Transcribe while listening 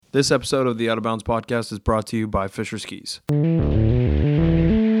This episode of the Out of Bounds podcast is brought to you by Fisher Skis.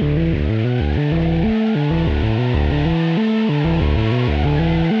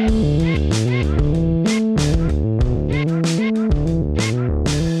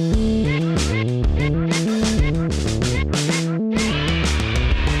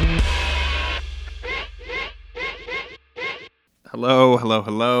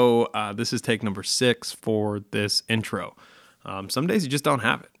 Hello. This is take number 6 for this intro. Some days you just don't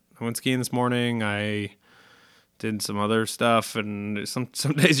have it. I went skiing this morning. I did some other stuff, and some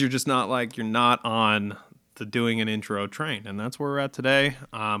days you're just not on the doing an intro train, and that's where we're at today.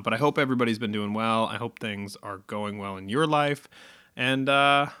 But I hope everybody's been doing well. I hope things are going well in your life, and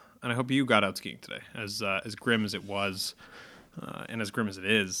I hope you got out skiing today, as grim as it was, and as grim as it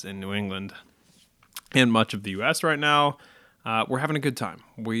is in New England and much of the U.S. right now. We're having a good time.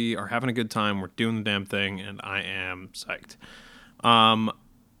 We are having a good time. We're doing the damn thing, and I am psyched.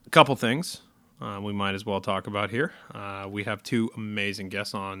 A couple things we might as well talk about here. We have 2 amazing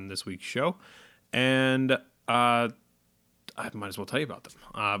guests on this week's show, and I might as well tell you about them.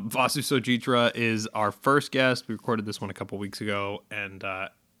 Vasu Sojitra is our first guest. We recorded this one a couple weeks ago, and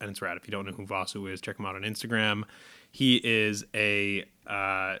it's rad. If you don't know who Vasu is, check him out on Instagram. He is a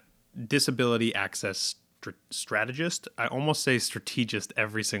disability access strategist. I almost say strategist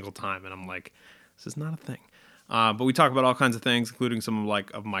every single time, and I'm like, this is not a thing. But we talk about all kinds of things, including some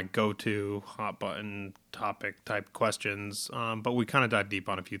of my go-to hot button topic type questions. But we kind of dive deep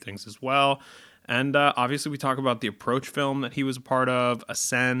on a few things as well. And obviously we talk about the Approach film that he was a part of,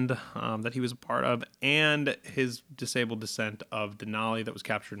 Ascend that he was a part of, and his disabled descent of Denali that was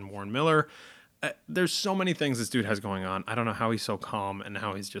captured in Warren Miller. There's so many things this dude has going on. I don't know how he's so calm and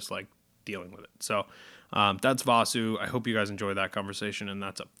how he's just dealing with it. So that's Vasu. I hope you guys enjoy that conversation, and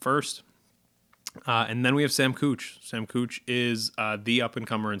that's up first. And then we have Sam Cooch. Sam Cooch is the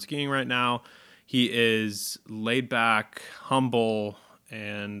up-and-comer in skiing right now. He is laid back, humble,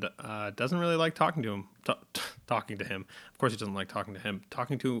 and doesn't really like talking to him. Talking to him. Of course he doesn't like talking to him.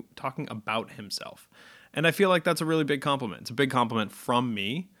 Talking about himself. And I feel like that's a really big compliment. It's a big compliment from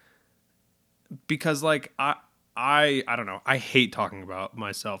me because I don't know. I hate talking about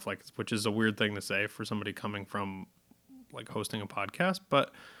myself, which is a weird thing to say for somebody coming from hosting a podcast,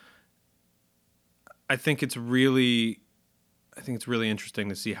 but I think it's really interesting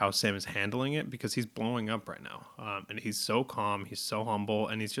to see how Sam is handling it because he's blowing up right now. And he's so calm, he's so humble,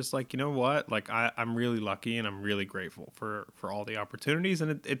 and he's just you know what? I'm really lucky and I'm really grateful for all the opportunities,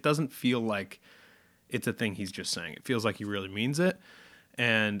 and it doesn't feel like it's a thing he's just saying. It feels like he really means it.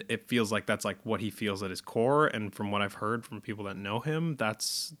 And it feels like that's what he feels at his core. And from what I've heard from people that know him,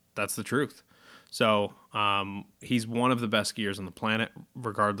 that's the truth. So he's one of the best skiers on the planet,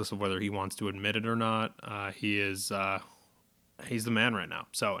 regardless of whether he wants to admit it or not. He's the man right now.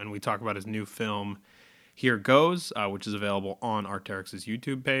 So, and we talk about his new film, Here Goes, which is available on Arc'teryx's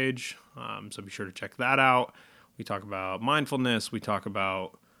YouTube page. So be sure to check that out. We talk about mindfulness. We talk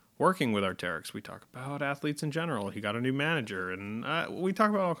about working with Arc'teryx. We talk about athletes in general. He got a new manager, and we talk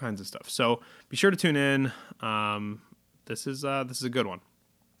about all kinds of stuff. So be sure to tune in. This is a good one.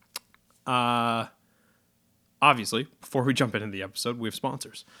 Obviously, before we jump into the episode, we have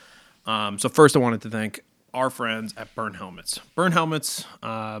sponsors. So first I wanted to thank our friends at Burn Helmets. Burn Helmets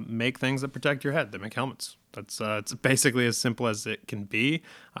make things that protect your head. They make helmets. It's basically as simple as it can be.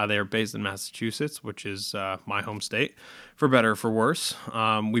 They are based in Massachusetts, which is my home state, for better or for worse.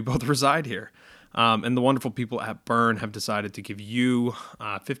 We both reside here. And the wonderful people at Burn have decided to give you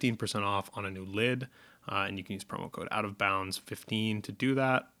 15% off on a new lid. And you can use promo code OutOfBounds15 to do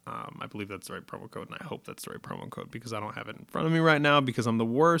that. I believe that's the right promo code, and I hope that's the right promo code because I don't have it in front of me right now because I'm the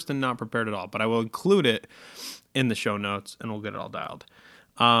worst and not prepared at all. But I will include it in the show notes, and we'll get it all dialed.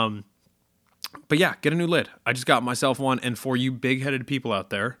 But yeah, get a new lid. I just got myself one, and for you big-headed people out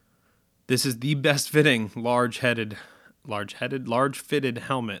there, this is the best-fitting, large-fitted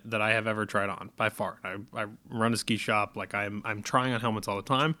helmet that I have ever tried on, by far. I run a ski shop. I'm trying on helmets all the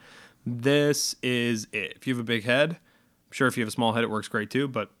time. This is it. If you have a big head, I'm sure if you have a small head, it works great too,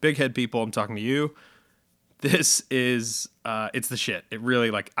 but big head people, I'm talking to you. This is, it's the shit. It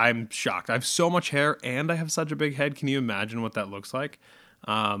really, I'm shocked. I have so much hair and I have such a big head. Can you imagine what that looks like?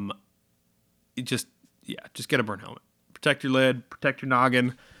 Just get a Burn helmet. Protect your lid, protect your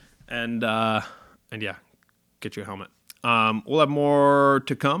noggin, and yeah, get you a helmet. We'll have more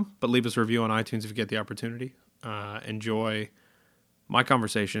to come, but leave us a review on iTunes if you get the opportunity. Enjoy my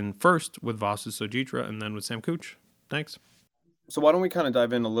conversation first with Vasu Sojitra and then with Sam Cooch. Thanks. So why don't we kind of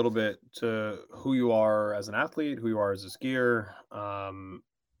dive in a little bit to who you are as an athlete, who you are as a skier,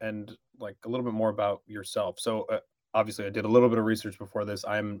 and a little bit more about yourself. So obviously I did a little bit of research before this.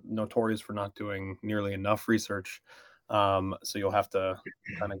 I'm notorious for not doing nearly enough research. So you'll have to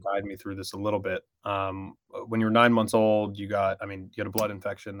kind of guide me through this a little bit. When you were 9 months old, you got a blood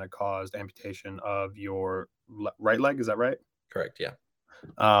infection that caused amputation of your right leg. Is that right? Correct. Yeah.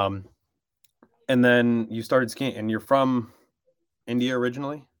 Um, and then you started skiing, and you're from India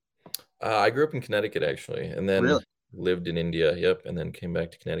originally? I grew up in Connecticut actually, and then Really? lived in India. Yep, and then came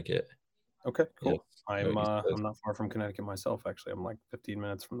back to Connecticut. Okay, Yes. cool. No, East I'm Coast. not far from Connecticut myself, actually. I'm like 15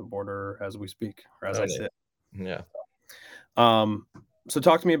 minutes from the border as we speak, or as Oh, I nice. sit. Yeah. Um, so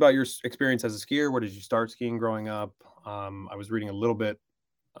talk to me about your experience as a skier. Where did you start skiing growing up? I was reading a little bit,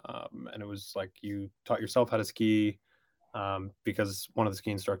 and it was like you taught yourself how to ski, because one of the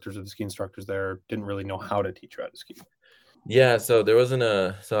ski instructors or the ski instructors there didn't really know how to teach you how to ski. Yeah, so there wasn't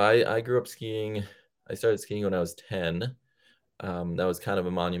a so I grew up skiing. I started skiing when I was 10. That was kind of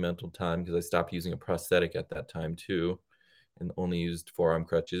a monumental time because I stopped using a prosthetic at that time too, and only used forearm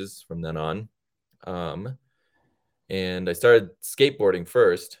crutches from then on. Um, and I started skateboarding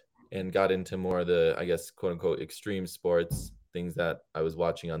first and got into more of the, I guess, quote unquote, extreme sports, things that I was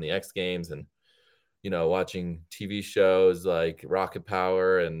watching on the X Games and, watching TV shows like Rocket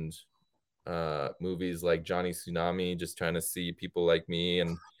Power and movies like Johnny Tsunami, just trying to see people like me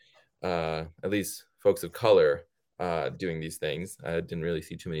and at least folks of color doing these things. I didn't really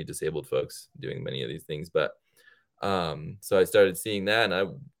see too many disabled folks doing many of these things, but so I started seeing that,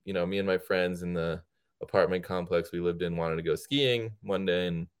 and me and my friends in the apartment complex we lived in wanted to go skiing one day,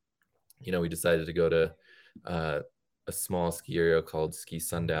 and we decided to go to a small ski area called Ski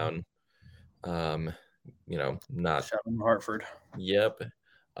Sundown. Um, not Shout out to Hartford. Yep.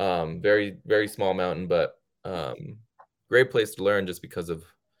 Very, very small mountain, but great place to learn just because of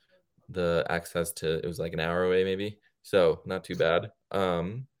the access to it was like an hour away maybe. So not too bad.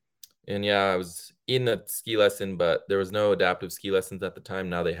 And yeah, I was in a ski lesson, but there was no adaptive ski lessons at the time.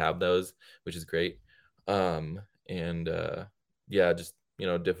 Now they have those, which is great. And yeah, just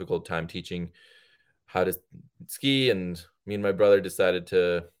difficult time teaching how to ski, and me and my brother decided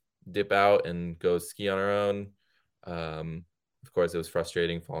to dip out and go ski on our own. Of course, it was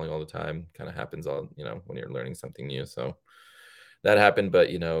frustrating falling all the time. Kind of happens all when you're learning something new. So that happened, but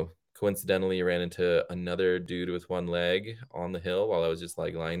coincidentally ran into another dude with one leg on the hill while I was just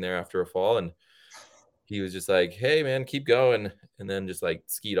like lying there after a fall, and he was just like, "Hey man, keep going," and then just like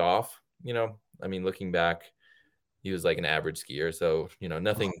skied off. I mean, looking back, he was like an average skier, so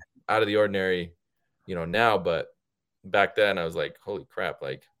nothing out of the ordinary, now. But back then, I was like, "Holy crap!"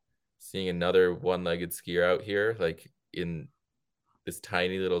 Like seeing another one-legged skier out here, like in this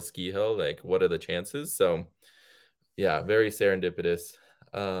tiny little ski hill, like what are the chances? So yeah, very serendipitous.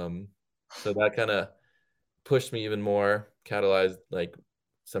 Um, so that kind of pushed me even more, catalyzed like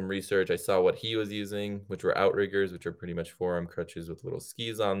some research. I saw what he was using, which were outriggers, which are pretty much forearm crutches with little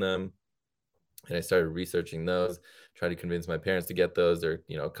skis on them. And I started researching those, tried to convince my parents to get those. They're,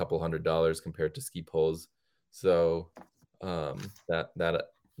 a couple $100s compared to ski poles. So that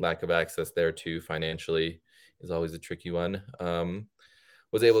lack of access there too financially is always a tricky one.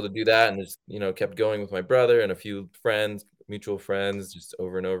 Was able to do that and just, kept going with my brother and a few friends, mutual friends, just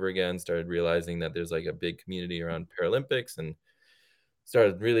over and over again. Started realizing that there's like a big community around Paralympics and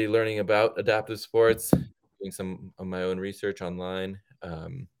started really learning about adaptive sports, doing some of my own research online.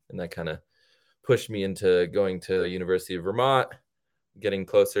 And that kind of pushed me into going to University of Vermont, getting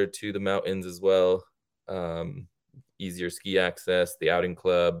closer to the mountains as well. Um, Easier ski access, the outing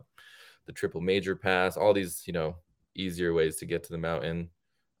club, the triple major pass, all these, easier ways to get to the mountain.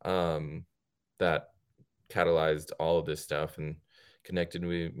 That catalyzed all of this stuff and connected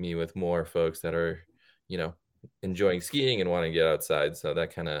me with more folks that are, you know, enjoying skiing and wanting to get outside. So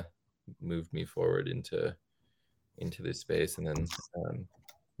that kind of moved me forward into this space. And then,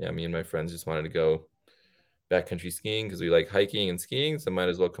 yeah, me and my friends just wanted to go backcountry skiing because we like hiking and skiing, so might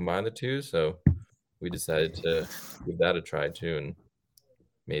as well combine the two. So we decided to give that a try too, and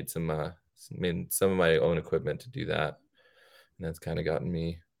made made some of my own equipment to do that, and that's kind of gotten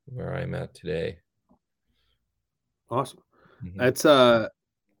me where I'm at today. Awesome. Hmm. It's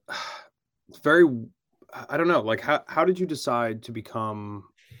it's very, I don't know, like how did you decide to become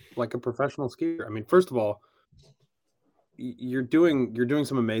like a professional skier? I mean, first of all, you're doing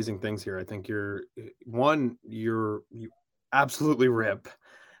some amazing things here. I think you absolutely rip,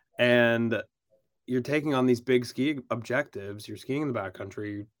 and you're taking on these big ski objectives. You're skiing in the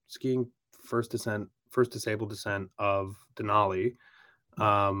backcountry, skiing first disabled descent of Denali,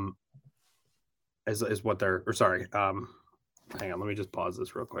 um, is what they're, or sorry, hang on, let me just pause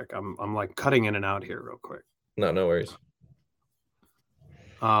this real quick. I'm like cutting in and out here real quick. No, no worries.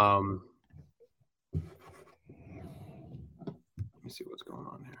 Um, see what's going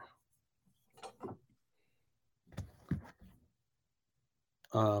on here.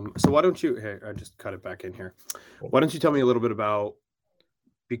 So why don't you? Hey, I just cut it back in here. Why don't you tell me a little bit about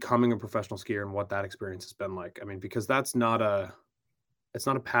becoming a professional skier and what that experience has been like? I mean, because it's not a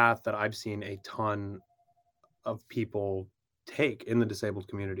path that I've seen a ton of people take in the disabled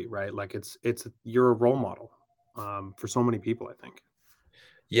community, right? Like you're a role model for so many people, I think.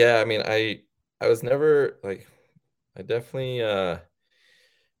 Yeah, I mean, I was never like, I definitely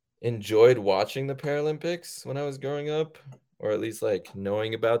enjoyed watching the Paralympics when I was growing up, or at least like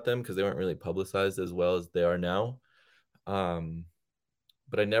knowing about them because they weren't really publicized as well as they are now.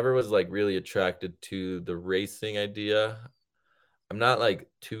 But I never was like really attracted to the racing idea. I'm not like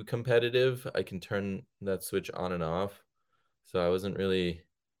too competitive. I can turn that switch on and off. So I wasn't really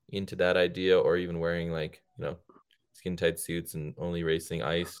into that idea or even wearing like, skin tight suits and only racing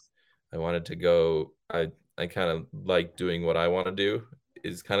ice. I wanted to go, I kind of like doing what I want to do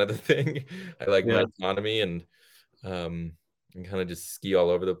is kind of the thing. I like my Yeah. autonomy um and kind of just ski all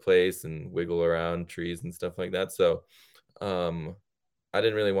over the place and wiggle around trees and stuff like that. So um I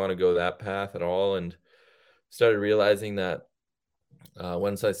didn't really want to go that path at all, and started realizing that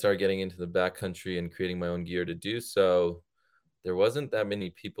once I started getting into the backcountry and creating my own gear to do so, there wasn't that many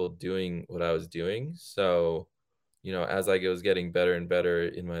people doing what I was doing. So, as I was getting better and better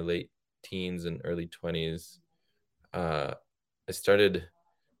in my late teens and early 20s, I started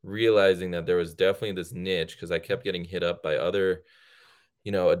realizing that there was definitely this niche because I kept getting hit up by other,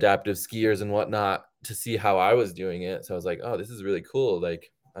 adaptive skiers and whatnot to see how I was doing it. So I was like, oh, this is really cool.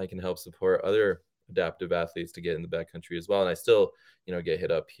 Like I can help support other adaptive athletes to get in the backcountry as well. And I still, get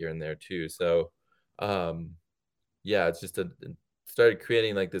hit up here and there too. So, yeah, it's just started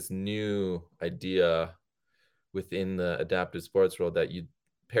creating like this new idea within the adaptive sports world that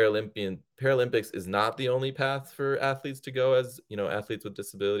Paralympics is not the only path for athletes to go as, athletes with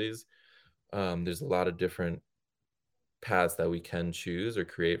disabilities. There's a lot of different paths that we can choose or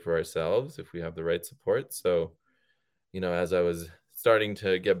create for ourselves if we have the right support. So, as I was starting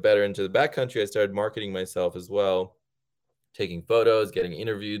to get better into the backcountry, I started marketing myself as well, taking photos, getting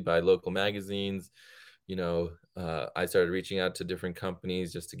interviewed by local magazines. I started reaching out to different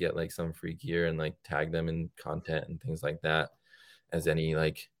companies just to get like some free gear and like tag them in content and things like that, as any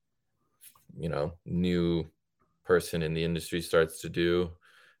like, new person in the industry starts to do.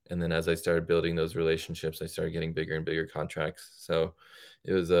 And then as I started building those relationships, I started getting bigger and bigger contracts. So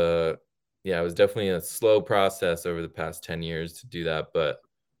it was it was definitely a slow process over the past 10 years to do that, but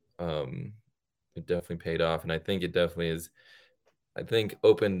it definitely paid off. And I think it definitely is, I think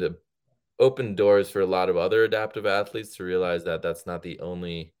opened doors for a lot of other adaptive athletes to realize that that's not the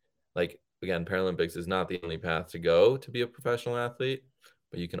only, like, again, Paralympics is not the only path to go to be a professional athlete,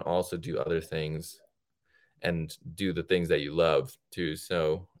 but you can also do other things and do the things that you love too.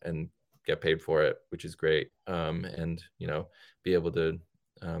 So, and get paid for it, which is great. And, be able to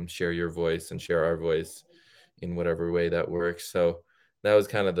share your voice and share our voice in whatever way that works. So that was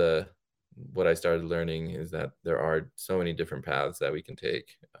kind of what I started learning, is that there are so many different paths that we can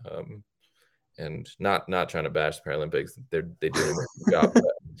take. And not trying to bash the Paralympics. They do a good job.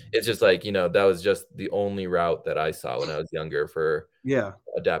 But it's just like, that was just the only route that I saw when I was younger for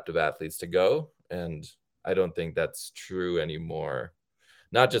adaptive athletes to go. And I don't think that's true anymore.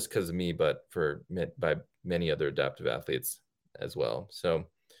 Not just because of me, but by many other adaptive athletes as well. So,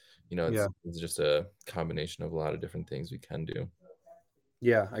 it's just a combination of a lot of different things we can do.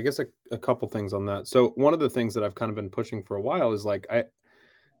 Yeah, I guess a couple things on that. So one of the things that I've kind of been pushing for a while is like,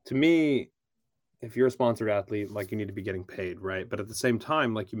 to me, if you're a sponsored athlete, like you need to be getting paid, right? But at the same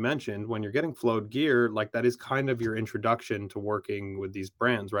time, like you mentioned, when you're getting flowed gear, like that is kind of your introduction to working with these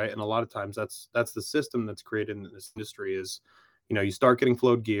brands, right? And a lot of times that's the system that's created in this industry is, you start getting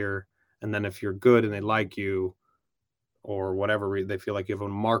flowed gear, and then if you're good and they like you, or whatever, they feel like you have a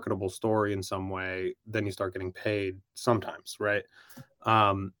marketable story in some way, then you start getting paid sometimes, right?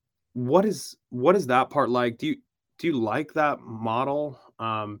 What is that part like? Do you like that model?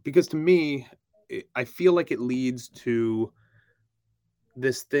 Because to me, I feel like it leads to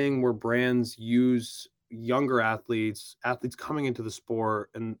this thing where brands use younger athletes coming into the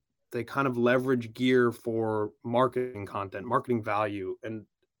sport, and they kind of leverage gear for marketing content, marketing value, and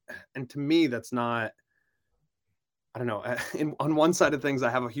to me, that's not. I don't know. On one side of things, I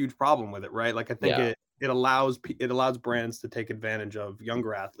have a huge problem with it, right? Like I think it allows brands to take advantage of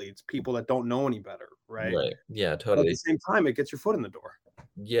younger athletes, people that don't know any better, right? Right. Yeah, But at totally. the same time, it gets your foot in the door.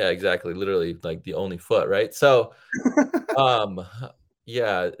 Yeah, exactly. Literally like the only foot, right? So, um,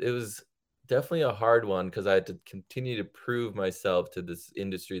 yeah, it was definitely a hard one because I had to continue to prove myself to this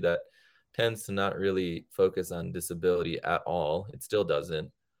industry that tends to not really focus on disability at all. It still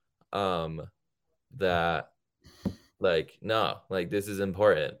doesn't. That like, no, like this is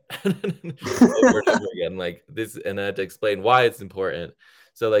important over and over again. Like this, and I had to explain why it's important.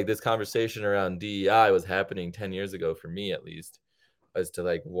 So like this conversation around DEI was happening 10 years ago for me at least, as to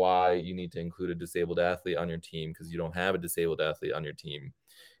like why you need to include a disabled athlete on your team, because you don't have a disabled athlete on your team,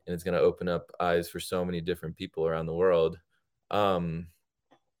 and it's going to open up eyes for so many different people around the world.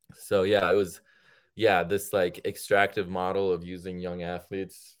 So yeah, it was, yeah, this like extractive model of using young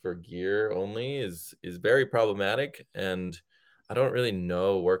athletes for gear only is very problematic, and I don't really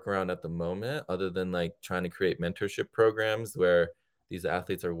know workaround at the moment other than like trying to create mentorship programs where these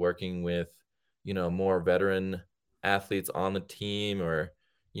athletes are working with, you know, more veteran athletes on the team, or,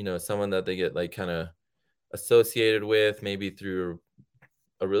 you know, someone that they get like kind of associated with maybe through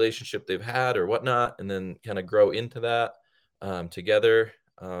a relationship they've had or whatnot, and then kind of grow into that together.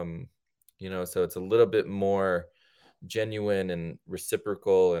 You know, so it's a little bit more genuine and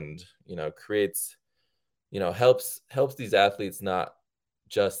reciprocal, and, you know, creates, you know, helps these athletes not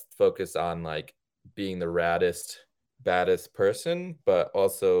just focus on like being the raddest, baddest person, but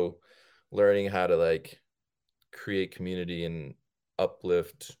also learning how to like create community and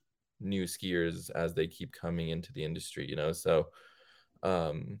uplift new skiers as they keep coming into the industry, you know. So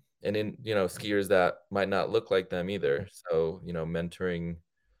and in, you know, skiers that might not look like them either, so, you know, mentoring,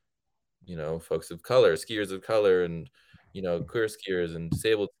 you know, folks of color, skiers of color, and, you know, queer skiers and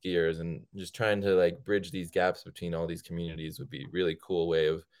disabled skiers, and just trying to like bridge these gaps between all these communities would be really cool way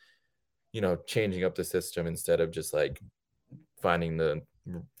of, you know, changing up the system instead of just like finding the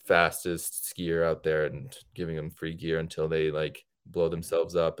fastest skier out there and giving them free gear until they like blow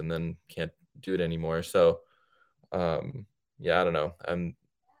themselves up and then can't do it anymore. So yeah, I don't know.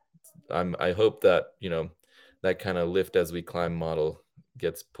 I hope that, you know, that kind of lift as we climb model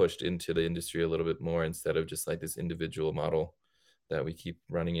gets pushed into the industry a little bit more, instead of just like this individual model that we keep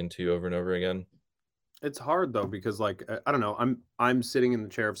running into over and over again. It's hard though, because like I don't know, I'm sitting in the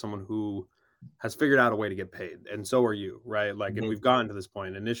chair of someone who has figured out a way to get paid, and so are you, right? Like, and Mhm. we've gotten to this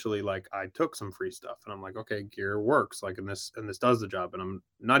point. Initially, like I took some free stuff, and I'm like, okay, gear works, like, and this does the job. And I'm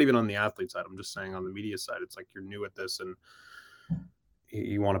not even on the athlete side. I'm just saying on the media side, it's like you're new at this, and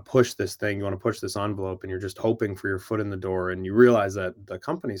you want to push this thing, you want to push this envelope, and you're just hoping for your foot in the door. And you realize that the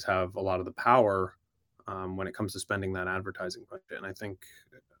companies have a lot of the power when it comes to spending that advertising budget. And I think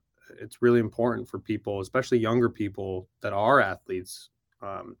it's really important for people, especially younger people that are athletes,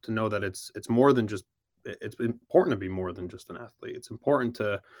 to know that it's more than just. It's important to be more than just an athlete. It's important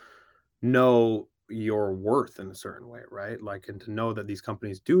to know your worth in a certain way, right? Like, and to know that these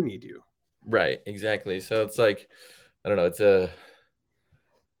companies do need you. Right, exactly. So it's like, I don't know,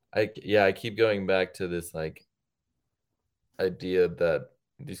 I keep going back to this like idea that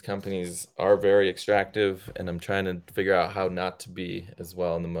these companies are very extractive, and I'm trying to figure out how not to be as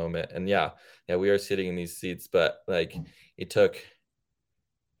well in the moment. And yeah, we are sitting in these seats, but like it took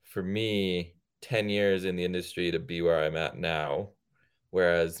for me 10 years in the industry to be where I'm at now,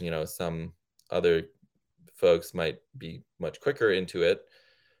 whereas, you know, some other folks might be much quicker into it.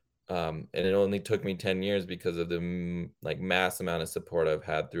 And it only took me 10 years because of the like mass amount of support I've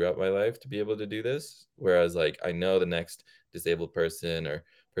had throughout my life to be able to do this. Whereas like I know the next disabled person or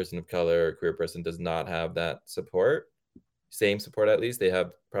person of color or queer person does not have that support, same support at least. They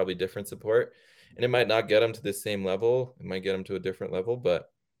have probably different support, and it might not get them to the same level. It might get them to a different level, but,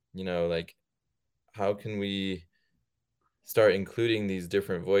 you know, like how can we start including these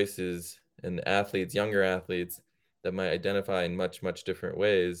different voices and athletes, younger athletes that might identify in much, much different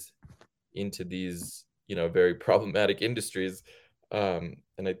ways into these, you know, very problematic industries.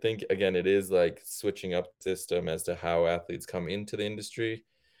 And I think again, it is like switching up the system as to how athletes come into the industry.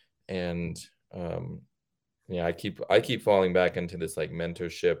 And yeah, I keep falling back into this like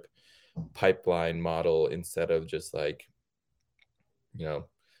mentorship pipeline model instead of just like, you know,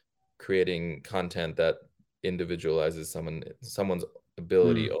 creating content that individualizes someone's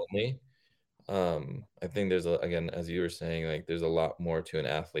ability Hmm. only. I think there's again, as you were saying, like there's a lot more to an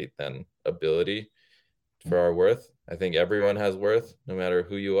athlete than ability for our worth. I think everyone has worth, no matter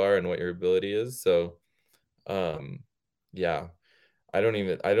who you are and what your ability is. So, um, yeah, I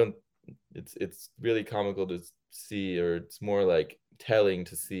don't. It's really comical to see, or it's more like telling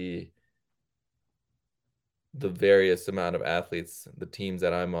to see the various amount of athletes, the teams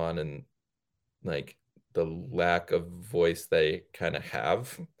that I'm on, and like the lack of voice they kind of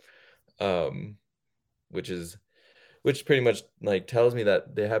have, um, which is which pretty much like tells me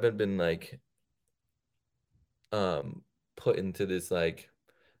that they haven't been like um put into this like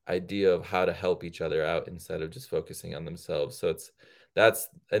idea of how to help each other out instead of just focusing on themselves. So it's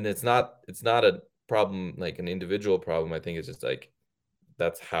and it's not a problem, like an individual problem. I think it's just like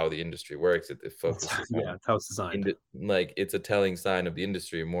that's how the industry works. It focuses Yeah, on that's how it's designed. like it's a telling sign of the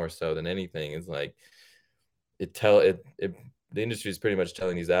industry more so than anything. It's like the industry is pretty much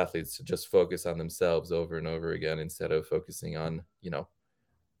telling these athletes to just focus on themselves over and over again instead of focusing on,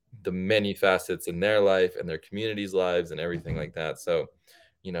 the many facets in their life and their communities' lives and everything like that. So,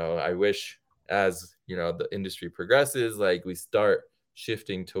 I wish, as the industry progresses, like we start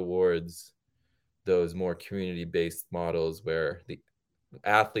shifting towards those more community-based models where the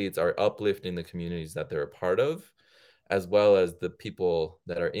athletes are uplifting the communities that they're a part of, as well as the people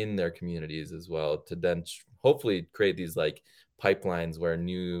that are in their communities as well, to then hopefully create these like pipelines where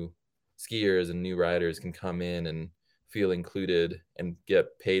new skiers and new riders can come in and feel included and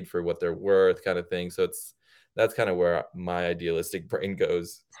get paid for what they're worth, kind of thing. So that's kind of where my idealistic brain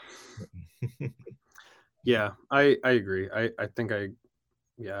goes. Yeah, I agree. I think I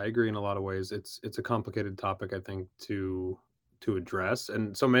agree in a lot of ways. It's a complicated topic, I think, to address,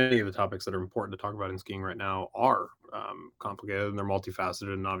 and so many of the topics that are important to talk about in skiing right now are complicated, and they're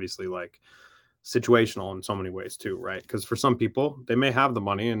multifaceted, and obviously like situational in so many ways too, right? Because for some people, they may have the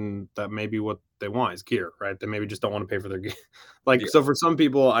money, and that may be what they want is gear, right? They maybe just don't want to pay for their gear. Like, Yeah. so for some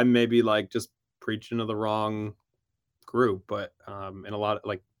people, I may be like just preaching to the wrong group, but in a lot of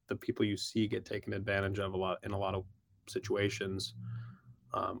like the people you see get taken advantage of a lot in a lot of situations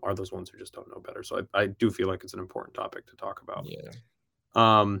are those ones who just don't know better. So I do feel like it's an important topic to talk about. Yeah.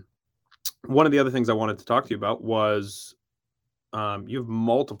 One of the other things I wanted to talk to you about was you have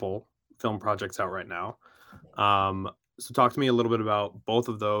multiple film projects out right now. So talk to me a little bit about both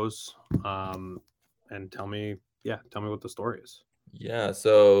of those, and tell me what the story is. Yeah.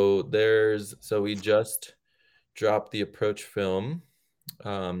 So we just dropped the Approach film.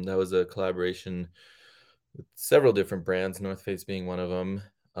 That was a collaboration with several different brands, North Face being one of them.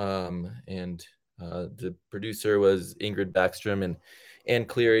 And the producer was Ingrid Backstrom and Ann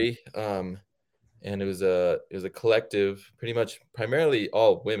Cleary. And it was a collective, pretty much primarily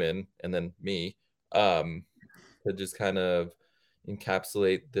all women, and then me, to just kind of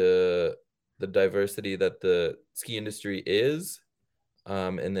encapsulate the diversity that the ski industry is,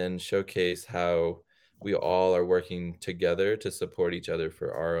 and then showcase how we all are working together to support each other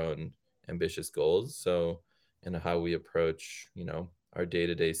for our own ambitious goals. So, and how we approach, our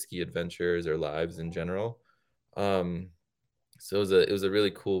day-to-day ski adventures or lives in general. So it was a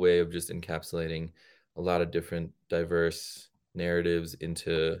really cool way of just encapsulating a lot of different diverse narratives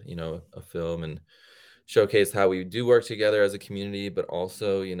into, a film, and showcase how we do work together as a community, but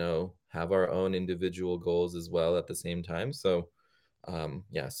also, have our own individual goals as well at the same time. So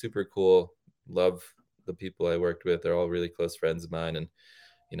yeah, super cool. Love the people I worked with. They're all really close friends of mine. And,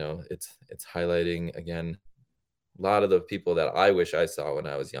 it's highlighting again a lot of the people that I wish I saw when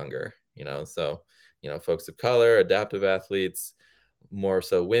I was younger, so, folks of color, adaptive athletes, more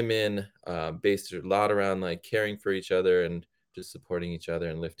so women, based a lot around like caring for each other and just supporting each other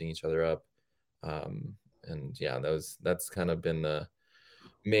and lifting each other up. And yeah, that's kind of been the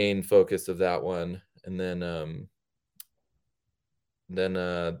main focus of that one. And then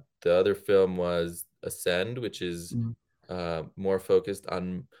the other film was Ascend, which is more focused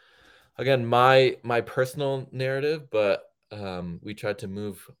on, again, my personal narrative, but we tried to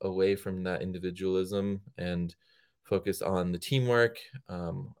move away from that individualism and focus on the teamwork.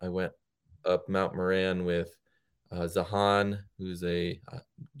 I went up Mount Moran with Zahan, who's a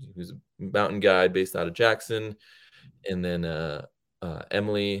mountain guide based out of Jackson, and then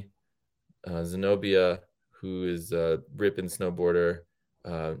Emily Zenobia, who is a ripping snowboarder.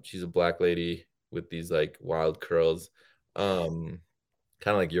 She's a black lady with these like wild curls, kind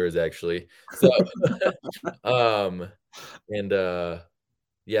of like yours actually. So, and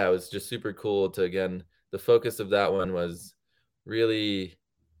yeah, it was just super cool to, again, the focus of that one was really,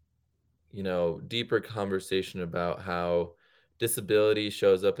 deeper conversation about how disability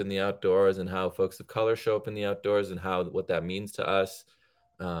shows up in the outdoors and how folks of color show up in the outdoors and what that means to us,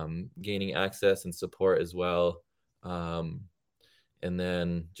 gaining access and support as well. And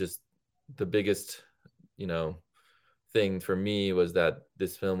then just the biggest, thing for me was that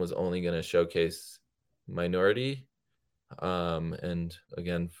this film was only going to showcase minority, and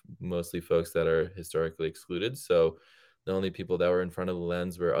again, mostly folks that are historically excluded. So the only people that were in front of the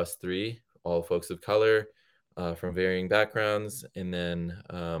lens were us three, all folks of color, from varying backgrounds. And then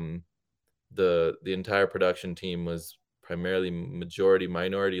the entire production team was primarily majority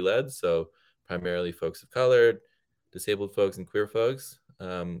minority led, so primarily folks of color, disabled folks, and queer folks,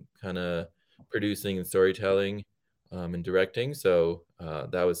 kind of producing and storytelling, and directing. So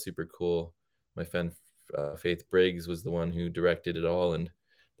that was super cool. My Faith Briggs was the one who directed it all, and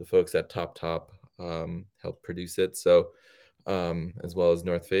the folks at Top Top helped produce it. So as well as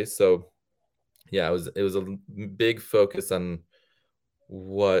North Face. So yeah, it was a big focus on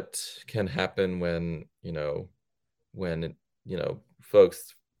what can happen when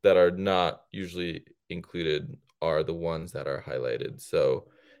folks that are not usually included are the ones that are highlighted. So,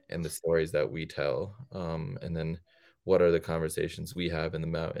 and the stories that we tell, and then what are the conversations we have in the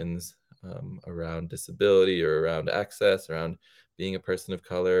mountains around disability or around access, around being a person of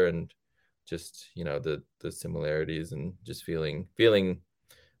color, and just the similarities, and just feeling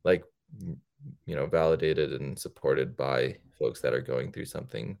like validated and supported by folks that are going through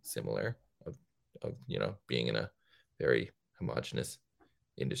something similar of being in a very homogenous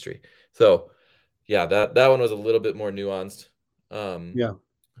industry. So yeah, that one was a little bit more nuanced.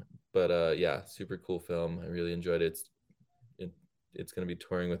 But yeah, super cool film. I really enjoyed it. It's going to be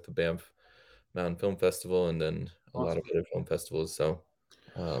touring with the Banff Mountain Film Festival, and then a lot of other film festivals. So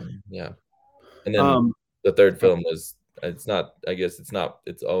yeah. And then the third film was, it's not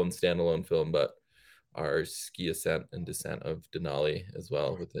its own standalone film, but our ski ascent and descent of Denali as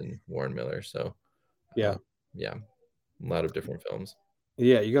well within Warren Miller. So yeah, a lot of different films.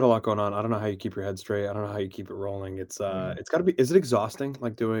 Yeah, you got a lot going on. I don't know how you keep your head straight. I don't know how you keep it rolling. It's got to be. Is it exhausting,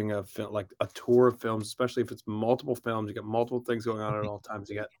 like doing a film, like a tour of films, especially if it's multiple films? You get multiple things going on at all times.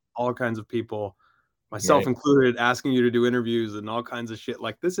 You get all kinds of people, myself included, asking you to do interviews and all kinds of shit.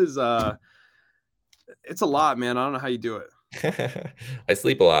 Like this is it's a lot, man. I don't know how you do it. I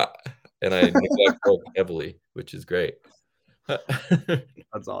sleep a lot and I neglect work heavily, which is great.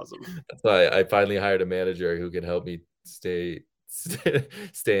 That's awesome. That's why I finally hired a manager who can help me stay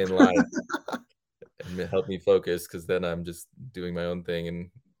in line and help me focus, because then I'm just doing my own thing and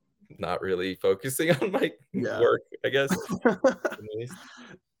not really focusing on my work, I guess.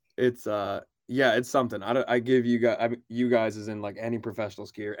 It's it's something. I give you guys, you guys as in like any professional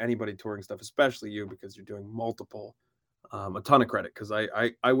skier, anybody touring stuff, especially you, because you're doing multiple, a ton of credit, because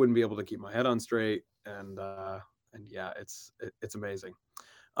I wouldn't be able to keep my head on straight, and yeah, it's amazing.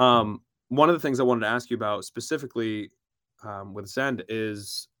 One of the things I wanted to ask you about specifically with Ascend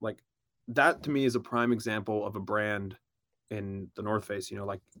is like, that to me is a prime example of a brand in the North Face,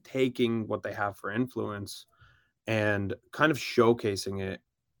 like taking what they have for influence and kind of showcasing it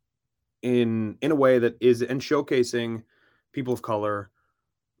in a way that is, and showcasing people of color,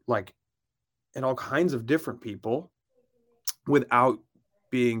 like, and all kinds of different people, without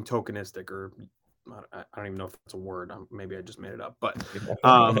being tokenistic, or I don't even know if that's a word. Maybe I just made it up, but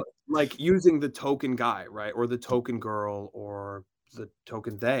like using the token guy, right, or the token girl, or the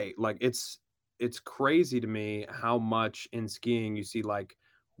token they. Like it's crazy to me how much in skiing you see like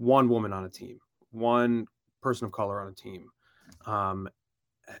one woman on a team, one person of color on a team,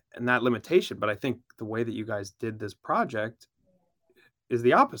 and that limitation. But I think the way that you guys did this project is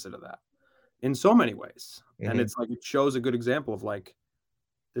the opposite of that in so many ways. And it's like, it shows a good example of like,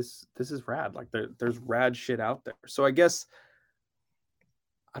 this is rad. Like there's rad shit out there. So I guess,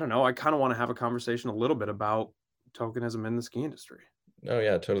 I don't know, I kind of want to have a conversation a little bit about tokenism in the ski industry. Oh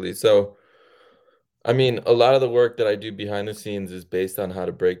yeah, totally. So I mean, a lot of the work that I do behind the scenes is based on how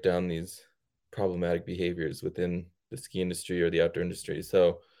to break down these problematic behaviors within the ski industry or the outdoor industry.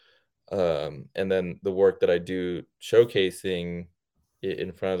 So and then the work that I do showcasing it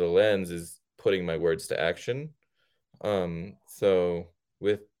in front of the lens is putting my words to action. So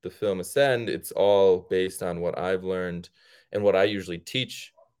with the film Ascend, it's all based on what I've learned and what I usually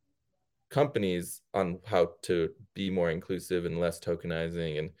teach companies on how to be more inclusive and less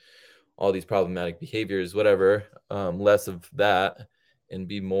tokenizing and all these problematic behaviors, whatever, less of that and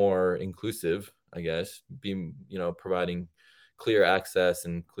be more inclusive, I guess, be, providing clear access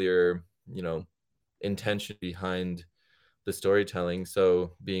and clear, intention behind the storytelling.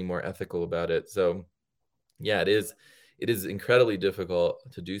 So being more ethical about it. So yeah, it is incredibly difficult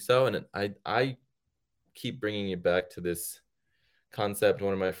to do so. And I keep bringing it back to this concept.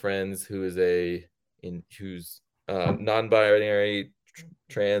 One of my friends who's non-binary,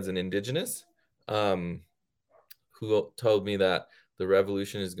 trans, and indigenous, who told me that the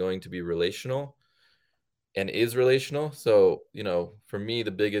revolution is going to be relational and is relational. So, for me,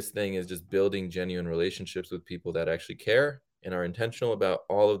 the biggest thing is just building genuine relationships with people that actually care and are intentional about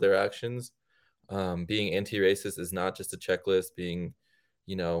all of their actions. Being anti-racist is not just a checklist. Being,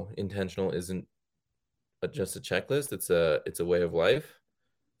 intentional isn't just a checklist. It's a way of life.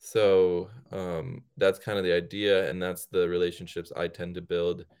 So that's kind of the idea, and that's the relationships I tend to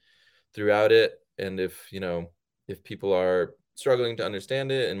build throughout it. And if people are struggling to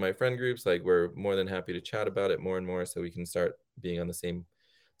understand it in my friend groups, like, we're more than happy to chat about it more and more, so we can start being on the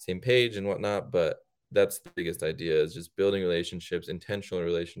same page and whatnot. But that's the biggest idea, is just building relationships, intentional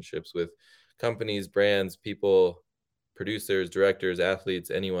relationships with companies, brands, people, producers, directors,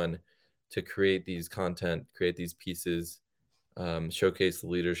 athletes, anyone, to create these content, create these pieces, showcase the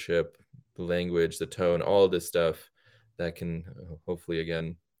leadership, the language, the tone, all of this stuff that can hopefully,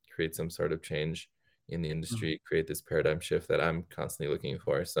 again, create some sort of change in the industry, create this paradigm shift that I'm constantly looking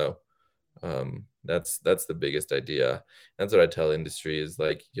for. So that's the biggest idea. That's what I tell industry is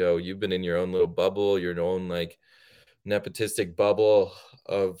like, yo, you've been in your own little bubble, your own like nepotistic bubble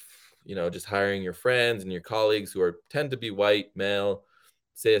of, you know, just hiring your friends and your colleagues who are tend to be white, male,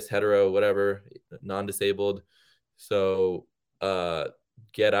 cis, hetero, whatever, non-disabled. So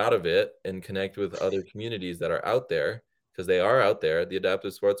get out of it and connect with other communities that are out there, because they are out there. The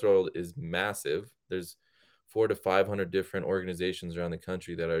adaptive sports world is massive. There's 400 to 500 different organizations around the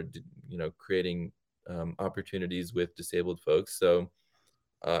country that are, you know, creating opportunities with disabled folks. So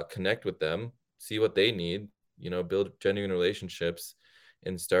connect with them, see what they need, you know, build genuine relationships,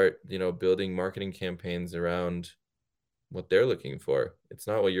 and start, you know, building marketing campaigns around what they're looking for. It's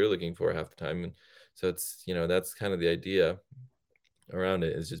not what you're looking for half the time. And so it's, you know, that's kind of the idea around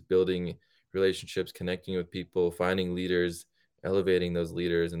it, is just building relationships, connecting with people, finding leaders, elevating those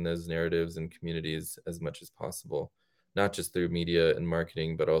leaders and those narratives and communities as much as possible, not just through media and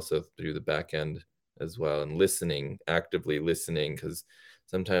marketing, but also through the back end as well, and listening, actively listening, because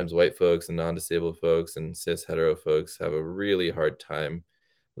sometimes white folks and non-disabled folks and cis hetero folks have a really hard time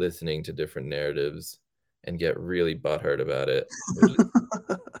listening to different narratives and get really butthurt about it,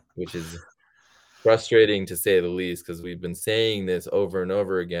 which is frustrating to say the least, because we've been saying this over and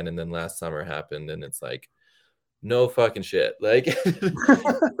over again, and then last summer happened, and it's like, no fucking shit. Like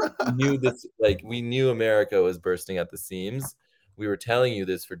we knew America was bursting at the seams. We were telling you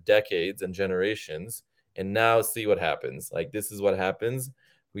this for decades and generations, and now see what happens. Like, this is what happens.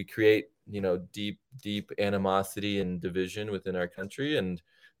 We create, you know, deep animosity and division within our country, and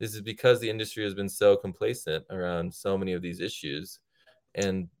this is because the industry has been so complacent around so many of these issues,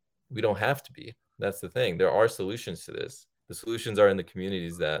 and we don't have to be. That's the thing. There are solutions to this. The solutions are in the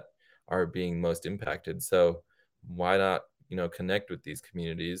communities that are being most impacted. So why not, you know, connect with these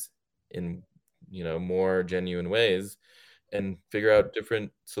communities in, you know, more genuine ways and figure out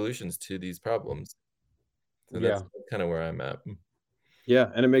different solutions to these problems? So that's kind of where I'm at.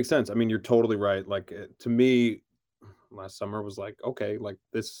 Yeah, and it makes sense. I mean, you're totally right. Like, to me, last summer was like, okay, like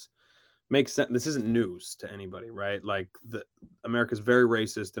this makes sense. This isn't news to anybody, right? Like, America's very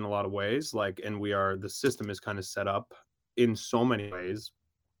racist in a lot of ways. Like, and the system is kind of set up in so many ways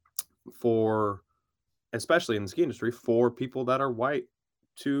for, especially in the ski industry, for people that are white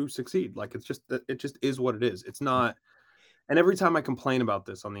to succeed. Like, it just is what it is. It's not. And every time I complain about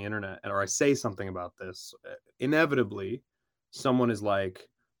this on the internet, or I say something about this, inevitably someone is like,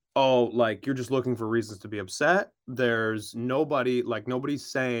 oh, like, you're just looking for reasons to be upset. There's nobody's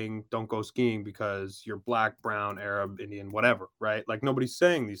saying don't go skiing because you're black, brown, Arab, Indian, whatever, right? Like, nobody's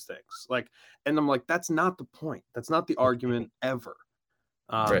saying these things. Like, and I'm like, that's not the point. That's not the argument ever.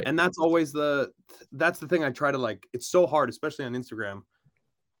 Right. And that's the thing I try to, like, it's so hard, especially on Instagram,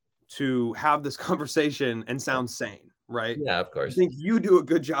 to have this conversation and sound sane, right? Yeah, of course. I think you do a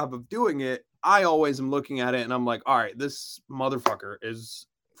good job of doing it. I always am looking at it and I'm like, all right, this motherfucker is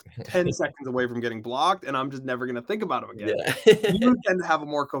 10 seconds away from getting blocked, and I'm just never going to think about him again. Yeah. You tend to have a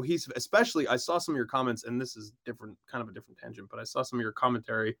more cohesive, especially, I saw some of your comments, and this is different, kind of a different tangent, but I saw some of your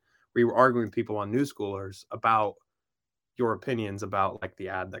commentary where you were arguing with people on New Schoolers about your opinions about, like, the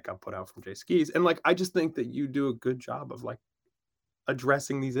ad that got put out from Jay Skis. And, like, I just think that you do a good job of, like,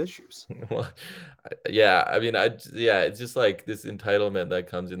 addressing these issues. Well, yeah, I mean, it's just like this entitlement that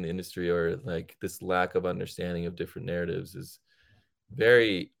comes in the industry, or like this lack of understanding of different narratives is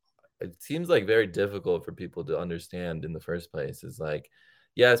it seems like very difficult for people to understand in the first place. Is like,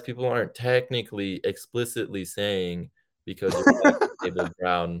 yes, people aren't technically explicitly saying because you're black, disabled,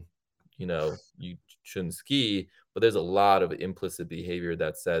 brown, you know, you shouldn't ski, but there's a lot of implicit behavior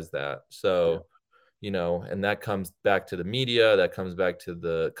that says that. So, you know, and that comes back to the media, that comes back to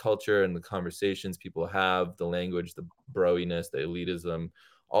the culture and the conversations people have, the language, the broiness, the elitism,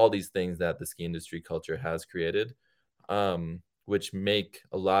 all these things that the ski industry culture has created, which make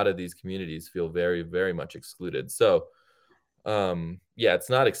a lot of these communities feel very, very much excluded. So, yeah, it's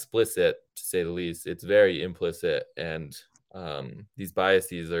not explicit, to say the least. It's very implicit, and these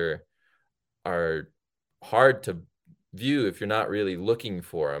biases are hard to view if you're not really looking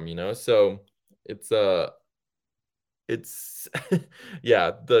for them, you know? So it's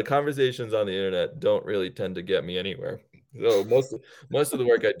yeah, the conversations on the internet don't really tend to get me anywhere. So most of the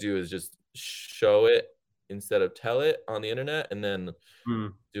work I do is just show it instead of tell it on the internet, and then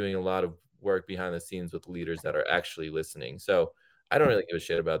doing a lot of work behind the scenes with leaders that are actually listening. So I don't really give a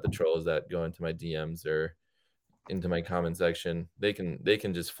shit about the trolls that go into my DMs or into my comment section. They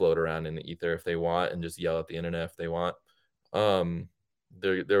can just float around in the ether if they want and just yell at the internet if they want. Um,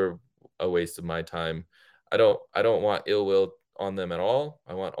 they're a waste of my time. I don't want ill will on them at all.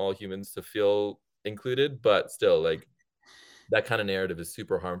 I want all humans to feel included, but still, like, that kind of narrative is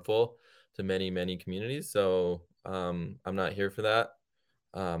super harmful to many communities. So I'm not here for that.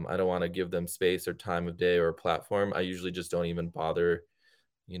 I don't want to give them space or time of day or a platform. I usually just don't even bother,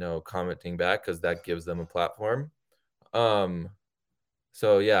 commenting back because that gives them a platform. Um,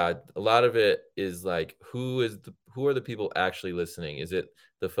 so yeah, a lot of it is like, who are the people actually listening? Is it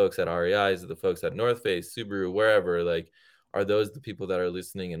the folks at REI? Is it the folks at North Face, Subaru, wherever? Like, are those the people that are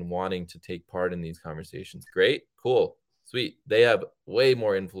listening and wanting to take part in these conversations? Great, cool, sweet. They have way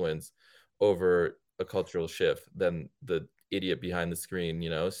more influence over a cultural shift than the idiot behind the screen,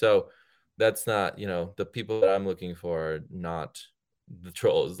 So that's not, the people that I'm looking for are not the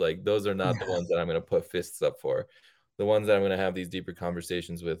trolls. Like, those are not the ones that I'm going to put fists up for. The ones that I'm going to have these deeper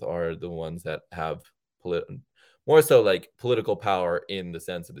conversations with are the ones that have more so like political power in the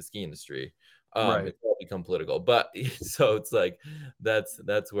sense of the ski industry. Right. It's all become political, but so it's like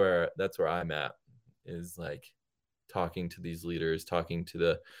that's where I'm at, is like talking to these leaders, talking to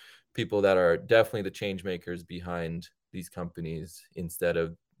the people that are definitely the change makers behind these companies, instead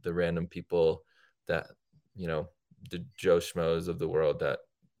of the random people that, the Joe Schmoes of the world that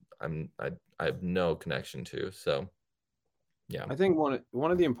I have no connection to. So yeah. I think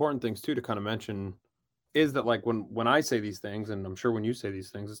one of the important things too to kind of mention is that, like, when I say these things, and I'm sure when you say these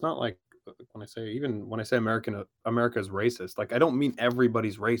things, it's not like when I say America is racist, like, I don't mean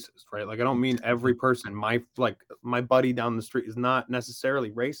everybody's racist, right? Like, I don't mean every person. My buddy down the street is not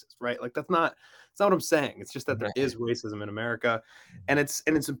necessarily racist, right? Like, that's not what I'm saying. It's just that there is racism in America, and it's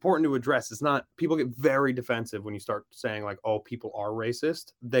important to address. It's not, people get very defensive when you start saying like, oh, people are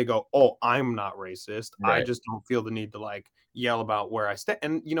racist. They go, oh, I'm not racist. I Right. just don't feel the need to like yell about where I stand.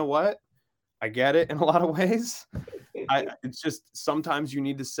 And you know what? I get it in a lot of ways. It's just sometimes you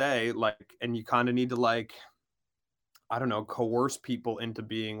need to say like, and you kind of need to like, I don't know, coerce people into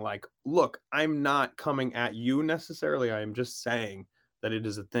being like, look, I'm not coming at you necessarily. I am just saying that it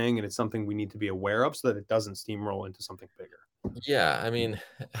is a thing and it's something we need to be aware of so that it doesn't steamroll into something bigger. Yeah, I mean,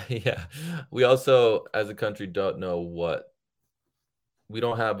 yeah. We also, as a country, don't know we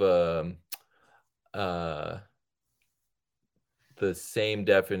don't have uh the same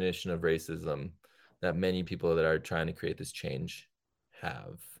definition of racism that many people that are trying to create this change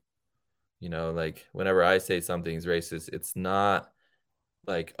have. Like, whenever I say something's racist, it's not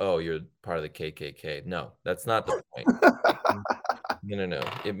like, oh, you're part of the KKK. No, that's not the point. No.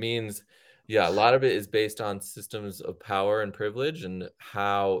 It means, yeah, a lot of it is based on systems of power and privilege and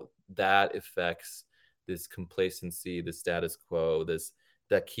how that affects this complacency, the status quo,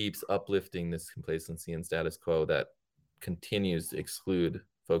 that keeps uplifting this complacency and status quo that continues to exclude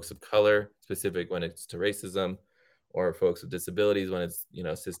folks of color, specific when it's to racism, or folks with disabilities when it's,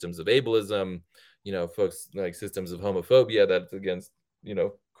 systems of ableism, folks like systems of homophobia that's against,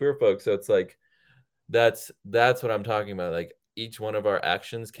 queer folks. So it's like, that's what I'm talking about. Like, each one of our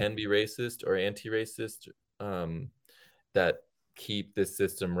actions can be racist or anti-racist, that keep this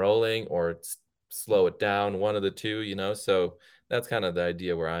system rolling or slow it down, one of the two. So that's kind of the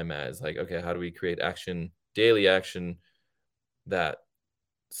idea where I'm at, is like, okay, how do we create daily action that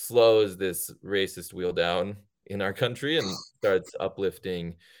slows this racist wheel down in our country and starts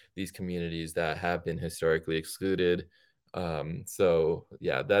uplifting these communities that have been historically excluded. So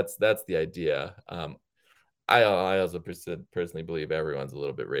yeah, that's the idea. I also personally believe everyone's a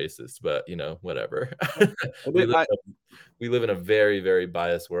little bit racist, but whatever. We live in a very, very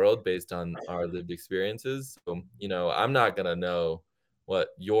biased world based on our lived experiences. So, I'm not gonna know what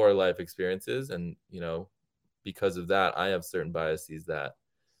your life experience is, and because of that, I have certain biases that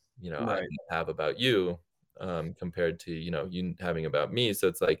I have about you, compared to you having about me. So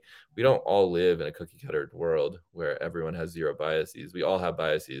it's like, we don't all live in a cookie cutter world where everyone has zero biases. We all have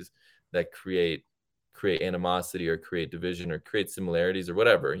biases that create animosity or create division or create similarities or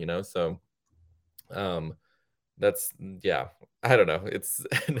whatever. So that's, yeah, I don't know, it's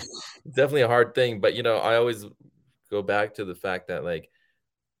definitely a hard thing, but I always go back to the fact that, like,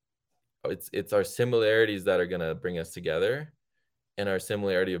 it's our similarities that are going to bring us together, and our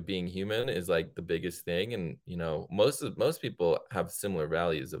similarity of being human is like the biggest thing. And most people have similar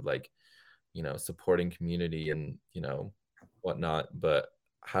values of, like, supporting community and whatnot, but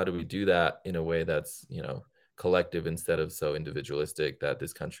how do we do that in a way that's collective instead of so individualistic that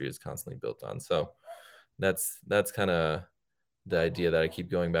this country is constantly built on? So that's kind of the idea that I keep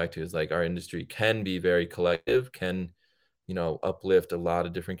going back to is like our industry can be very collective, can, you know, uplift a lot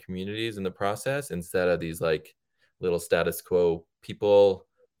of different communities in the process instead of these like little status quo people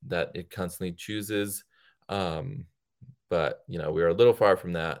that it constantly chooses. Um, but you know, we're a little far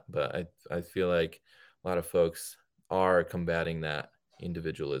from that. But I feel like a lot of folks are combating that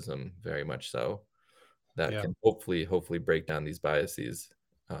individualism very much so. That Yeah. can hopefully break down these biases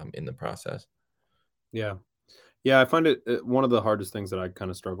in the process. Yeah. Yeah, I find it one of the hardest things that I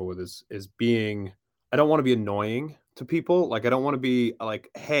kind of struggle with is being I don't want to be annoying to people. Like I don't want to be like,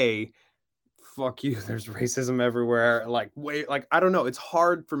 "Hey, fuck you. There's racism everywhere." Like wait, like I don't know. It's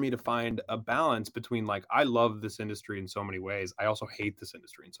hard for me to find a balance between like I love this industry in so many ways. I also hate this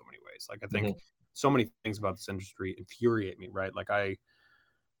industry in so many ways. Like I think Mhm, so many things about this industry infuriate me, right? Like I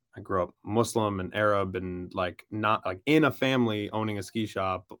grew up Muslim and Arab and like not like in a family owning a ski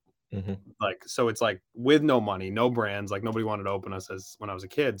shop, mhm. like so it's like with no money, no brands, like nobody wanted to open us as when I was a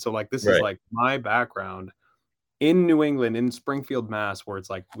kid. So like this is Right. like my background in New England, in Springfield, Mass, where it's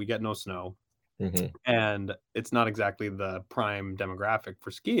like we get no snow Mhm. and it's not exactly the prime demographic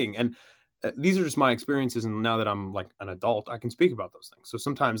for skiing. And these are just my experiences. And now that I'm like an adult, I can speak about those things. So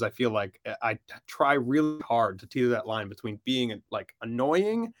sometimes I feel like I try really hard to teeter that line between being like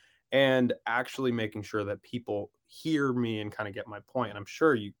annoying and actually making sure that people hear me and kind of get my point. And I'm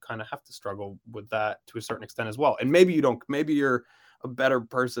sure you kind of have to struggle with that to a certain extent as well. And maybe you don't, maybe you're a better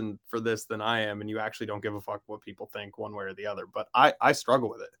person for this than I am and you actually don't give a fuck what people think one way or the other. But I struggle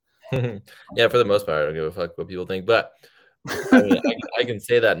with it. Yeah, for the most part, I don't give a fuck what people think. But I mean, I can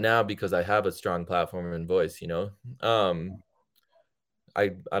say that now because I have a strong platform and voice, you know? I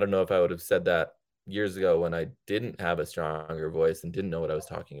don't know if I would have said that years ago when I didn't have a stronger voice and didn't know what I was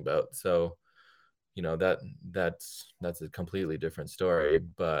talking about. So, you know, that's a completely different story.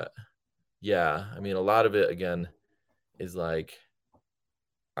 But yeah, I mean, a lot of it again is like,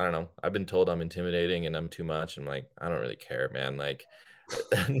 I don't know. I've been told I'm intimidating and I'm too much. I'm like, I don't really care, man. Like,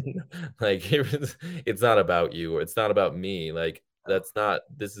 like it's not about you or it's not about me. Like,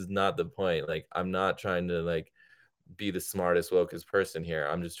 this is not the point. Like, I'm not trying to like be the smartest, wokest person here.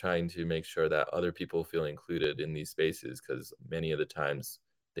 I'm just trying to make sure that other people feel included in these spaces because many of the times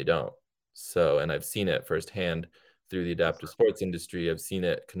they don't. So, and I've seen it firsthand through the adaptive sports industry. I've seen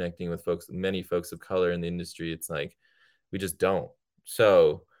it connecting with folks, many folks of color in the industry. It's like we just don't.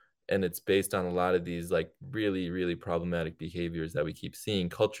 So, and it's based on a lot of these like really, really problematic behaviors that we keep seeing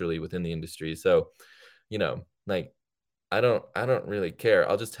culturally within the industry. So, you know, like I don't really care.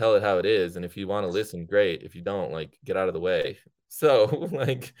 I'll just tell it how it is. And if you want to listen, great. If you don't, like get out of the way. So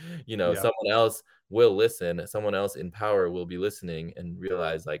like, you know, Yeah. someone else will listen, someone else in power will be listening and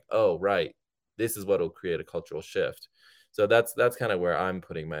realize like, oh, right, this is what will create a cultural shift. So that's kind of where I'm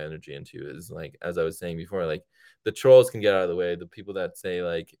putting my energy into is like, as I was saying before, like the trolls can get out of the way. The people that say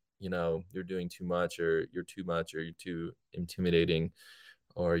like, you know, you're doing too much or you're too much or you're too intimidating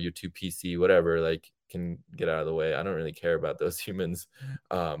or you're too PC, whatever, like can get out of the way. I don't really care about those humans.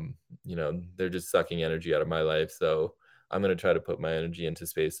 You know, they're just sucking energy out of my life. So I'm going to try to put my energy into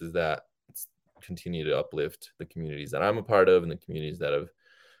spaces that continue to uplift the communities that I'm a part of and the communities that have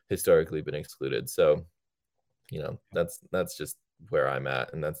historically been excluded. So, you know, that's just where I'm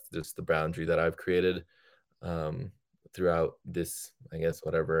at. And that's just the boundary that I've created um, throughout this, I guess,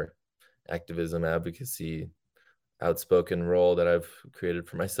 whatever activism, advocacy, outspoken role that I've created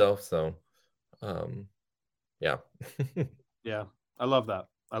for myself. So, um, yeah. Yeah, I love that.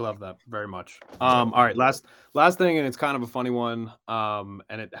 I love that very much. Yeah. All right, last thing, and it's kind of a funny one. And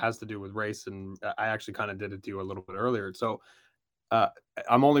it has to do with race, and I actually kind of did it to you a little bit earlier. So, uh,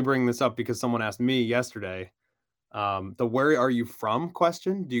 I'm only bringing this up because someone asked me yesterday, the "Where are you from?"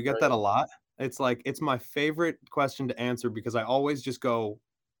 question. Do you get that a lot? It's like it's my favorite question to answer because I always just go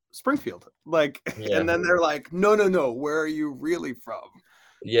Springfield, like, Yeah. and then they're like, "No, no, no. Where are you really from?"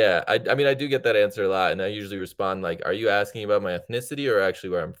 Yeah. I mean, I do get that answer a lot. And I usually respond like, are you asking about my ethnicity or actually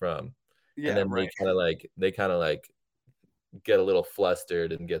where I'm from? And Yeah, then right, they kind of like get a little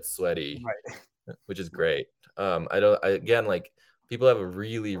flustered and get sweaty, right, which is right. great. Again, like people have a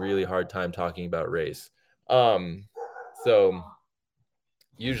really, really hard time talking about race. Um, so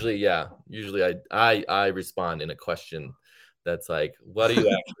usually I respond in a question that's like, what are you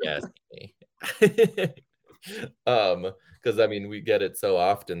actually asking me? Because I mean, we get it so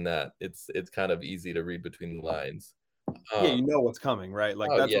often that it's kind of easy to read between the lines. Yeah, Um, you know what's coming, right? Like,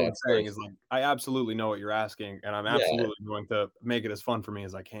 oh that's what yeah, I'm of saying course. is, like, I absolutely know what you're asking, and I'm Yeah, absolutely going to make it as fun for me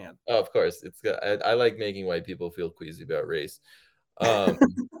as I can. oh, of course. I like making white people feel queasy about race. Um,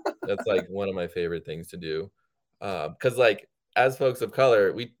 that's like one of my favorite things to do. Because like as folks of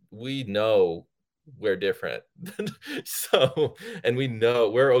color, we know we're different. So, and we know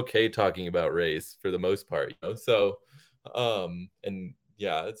we're okay talking about race for the most part, you know. So, and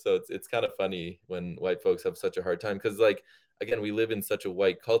yeah, so it's kind of funny when white folks have such a hard time because, like, again, we live in such a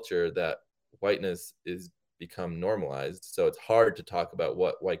white culture that whiteness is become normalized. So it's hard to talk about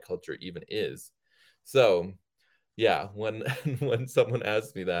what white culture even is. So yeah, when when someone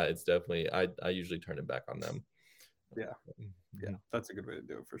asks me that, it's definitely I usually turn it back on them. Yeah. Yeah, Mhm. that's a good way to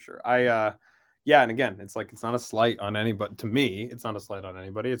do it for sure. Yeah, and again, it's like it's not a slight on anybody. To me, it's not a slight on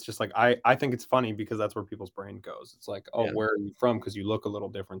anybody. It's just like I think it's funny because that's where people's brain goes. It's like, oh, Yeah. where are you from? Because you look a little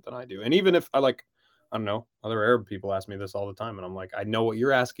different than I do. And even if I like, I don't know, other Arab people ask me this all the time, and I'm like, I know what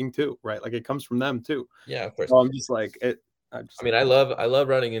you're asking too, right? Like it comes from them too. Yeah, of course. So I'm just like it. I just I mean, I love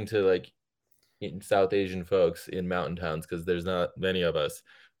running into like South Asian folks in mountain towns because there's not many of us.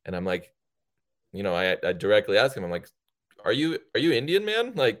 And I'm like, you know, I directly ask him, I'm like, are you Indian,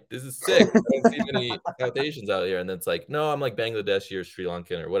 man? Like, this is sick. I don't see many South Asians out here. And then it's like, no, I'm like Bangladeshi or Sri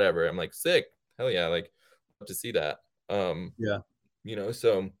Lankan or whatever. I'm like, sick. Hell yeah, like love to see that. yeah. You know,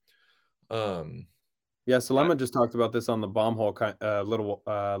 so um Yeah, yeah, Salema just talked about this on the bomb hole little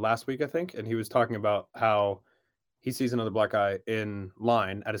last week, I think, and he was talking about how he sees another black guy in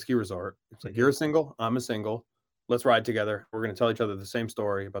line at a ski resort. It's like, mhm, you're a single, I'm a single. Let's ride together. We're going to tell each other the same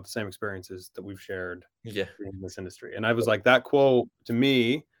story about the same experiences that we've shared yeah, in this industry. And I was like, that quote to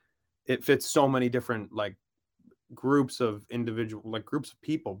me, it fits so many different like groups of individual, like groups of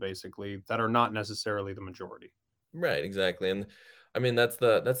people basically that are not necessarily the majority. right, exactly. And I mean, that's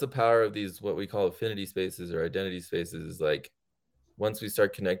the power of these what we call affinity spaces or identity spaces is like once we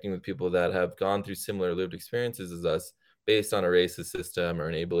start connecting with people that have gone through similar lived experiences as us based on a racist system or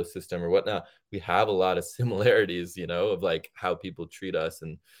an ableist system or whatnot, we have a lot of similarities, you know, of like how people treat us.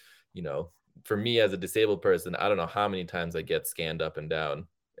 And, you know, for me as a disabled person, I don't know how many times I get scanned up and down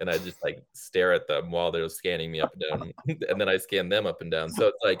and I just like stare at them while they're scanning me up and down and then I scan them up and down. So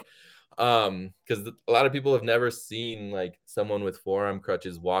it's like, because a lot of people have never seen like someone with forearm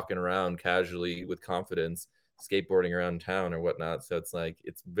crutches walking around casually with confidence skateboarding around town or whatnot. So it's like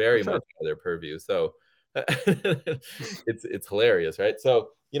it's For very much sure. out of their purview. So it's hilarious, right? So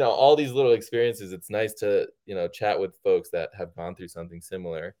you know all these little experiences. It's nice to you know chat with folks that have gone through something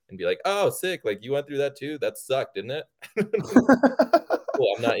similar and be like, oh, sick! Like you went through that too. That sucked, didn't it?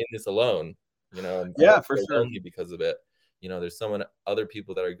 Cool. I'm not in this alone. You know, I Yeah, don't for feel sure. lonely because of it. You know, there's other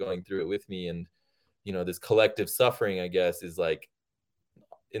people that are going through it with me, and you know, this collective suffering, I guess, is like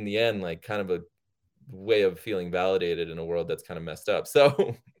in the end, like kind of a way of feeling validated in a world that's kind of messed up.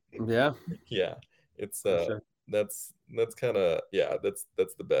 So Yeah, yeah, it's for sure. that's kind of yeah, that's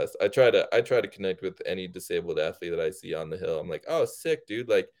the best. I try to connect with any disabled athlete that I see on the hill. I'm like, oh, sick, dude.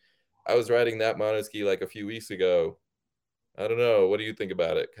 Like I was riding that monoski like a few weeks ago. I don't know. What do you think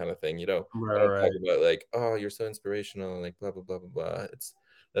about it? Kind of thing. You know, I Right, don't talk right, about like, oh, you're so inspirational, like blah blah blah blah blah. It's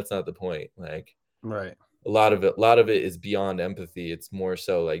that's not the point. Like right. a lot of it is beyond empathy. It's more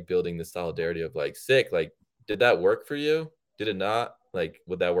so like building the solidarity of like sick, like did that work for you? Did it not? Like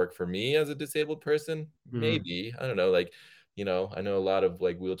would that work for me as a disabled person? Mhm. Maybe. I don't know. Like, you know, I know a lot of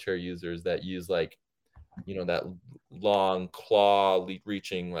like wheelchair users that use like, you know, that long claw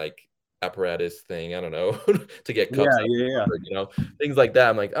reaching like apparatus thing, I don't know, to get cups Yeah, out of yeah, yeah. the cupboard, you know, things like that.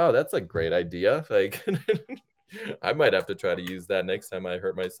 I'm like, oh, that's a great idea. Like I might have to try to use that next time I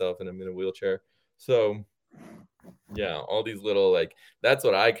hurt myself and I'm in a wheelchair. So yeah, all these little like that's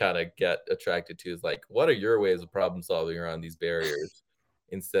what I kind of get attracted to is like, what are your ways of problem solving around these barriers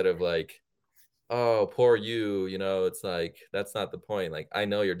instead of like, oh, poor you, you know, it's like that's not the point. Like, I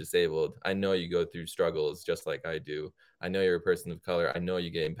know you're disabled. I know you go through struggles just like I do. I know you're a person of color. I know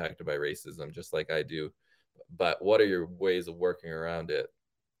you get impacted by racism just like I do. But what are your ways of working around it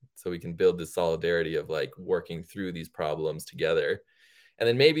so we can build this solidarity of like working through these problems together? And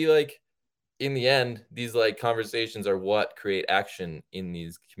then maybe like in the end, these like conversations are what create action in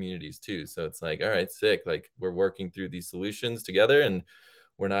these communities too. So it's like, all right, sick. Like we're working through these solutions together and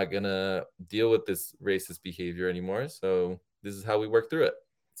we're not gonna deal with this racist behavior anymore. So this is how we work through it.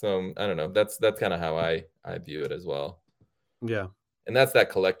 So I don't know. That's kind of how I view it as well. Yeah. And that's that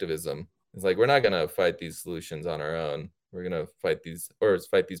collectivism. It's like we're not gonna fight these solutions on our own. We're gonna fight these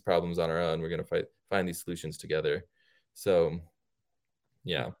problems on our own. We're gonna find these solutions together. So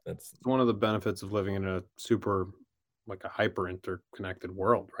yeah, that's It's one of the benefits of living in a super like a hyper interconnected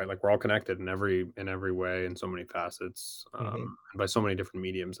world, right? Like we're all connected in every way in so many facets, mhm. and by so many different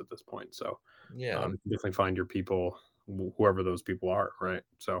mediums at this point. So Yeah. you can definitely find your people, whoever those people are, right?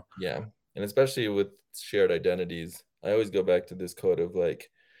 So Yeah. And especially with shared identities, I always go back to this quote of like,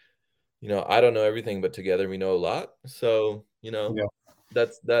 you know, I don't know everything, but together we know a lot. So, you know, yeah,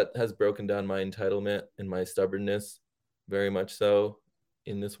 that has broken down my entitlement and my stubbornness very much so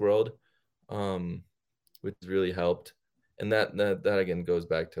in this world, which really helped. And that again goes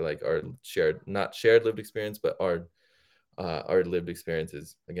back to like our not shared lived experience, but our lived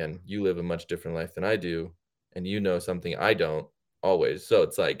experiences. Again, you live a much different life than I do, and you know something I don't always. So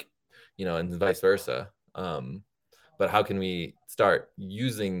it's like, and vice versa. But how can we start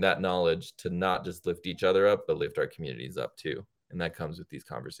using that knowledge to not just lift each other up, but lift our communities up too? And that comes with these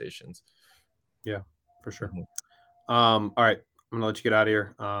conversations. Yeah, for sure. Mm-hmm. All right, I'm gonna let you get out of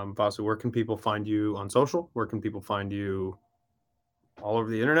here. Vasu, where can people find you on social? Where can people find you all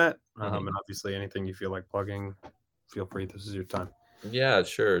over the internet? And obviously anything you feel like plugging, feel free. This is your time. Yeah,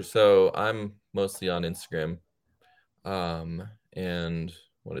 sure. So I'm mostly on Instagram. And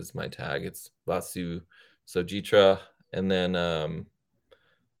what is my tag? It's Vasu Sojitra. And then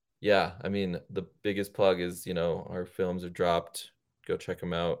yeah, I mean, the biggest plug is, our films have dropped. Go check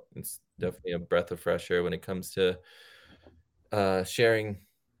them out. It's definitely a breath of fresh air when it comes to sharing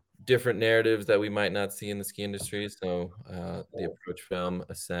different narratives that we might not see in the ski industry. So the Approach film,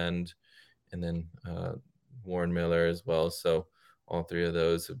 Ascend, and then Warren Miller as well. So all three of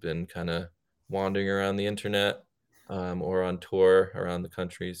those have been kind of wandering around the internet or on tour around the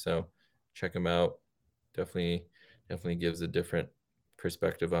country. So check them out. Definitely gives a different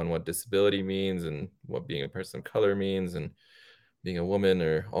perspective on what disability means and what being a person of color means and being a woman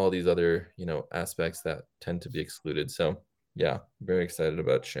or all these other, aspects that tend to be excluded. So yeah, very excited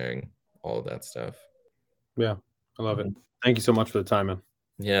about sharing all of that stuff. Yeah, I love it. Thank you so much for the time, man.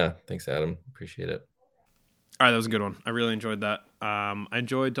 Yeah, thanks, Adam. Appreciate it. All right, that was a good one. I really enjoyed that. I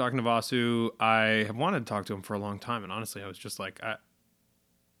enjoyed talking to Vasu. I have wanted to talk to him for a long time, and honestly, I was just like, I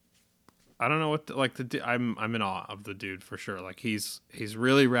don't know what I'm in awe of the dude for sure. Like he's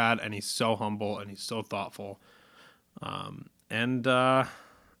really rad, and he's so humble, and he's so thoughtful. And the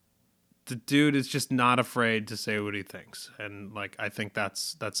dude is just not afraid to say what he thinks, and like I think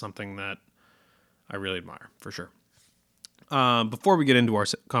that's something that I really admire for sure. Before we get into our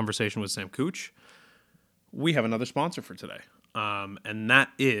conversation with Sam Cooch, we have another sponsor for today, and that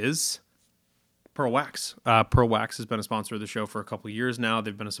is Pearl Wax. Pearl Wax has been a sponsor of the show for a couple of years now.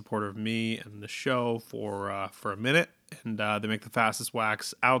 They've been a supporter of me and the show for a minute, and they make the fastest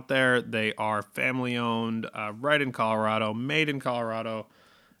wax out there. They are family owned, right in Colorado, made in Colorado,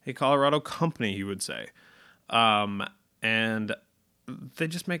 a Colorado company, you would say, and they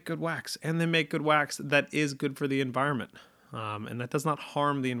just make good wax, and they make good wax that is good for the environment, and that does not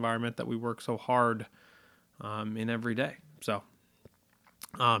harm the environment that we work so hard in every day. So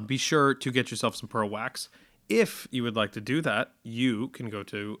be sure to get yourself some Pearl Wax. If you would like to do that, you can go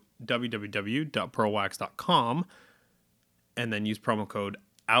to www.pearlwax.com and then use promo code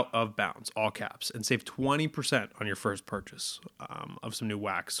Out of Bounds, all caps, and save 20% on your first purchase of some new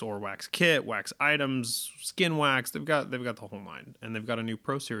wax or wax kit, wax items, skin wax. They've got the whole line, and they've got a new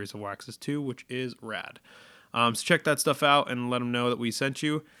Pro Series of waxes too, which is rad. So check that stuff out and let them know that we sent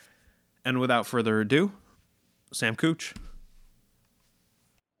you. And without further ado, Sam Cooch.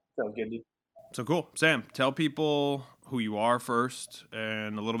 Sounds good, dude. So cool. Sam, tell people who you are first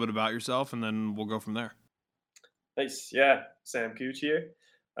and a little bit about yourself, and then we'll go from there. Nice. Yeah, Sam Cooch here.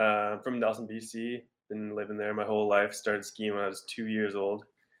 From Nelson, BC. Been living there my whole life. Started skiing when I was 2 years old.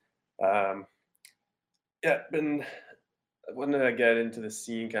 When did I get into the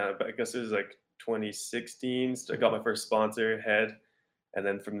scene kind of? I guess it was like 2016. So I got my first sponsor, Head. And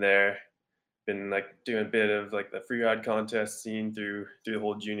then from there, been like doing a bit of like the freeride contest scene through the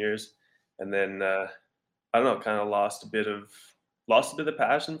whole juniors, and then I don't know, kind of lost a bit of the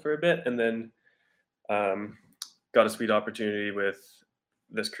passion for a bit, and then got a sweet opportunity with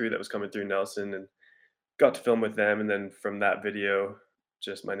this crew that was coming through Nelson, and got to film with them, and then from that video,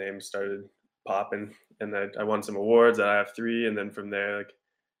 just my name started popping, and I won some awards. I have 3, and then from there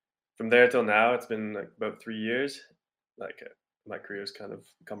till now, it's been like about 3 years. Like my career's kind of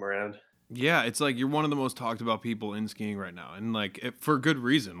come around. Yeah, it's like you're one of the most talked about people in skiing right now, and like for good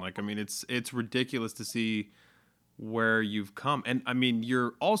reason. Like, I mean, it's ridiculous to see where you've come, and I mean,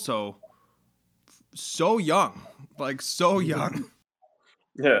 you're also so young, like so young.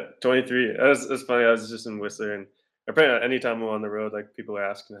 Yeah, 23. That's funny. I was just in Whistler, and apparently, anytime I'm on the road, like people are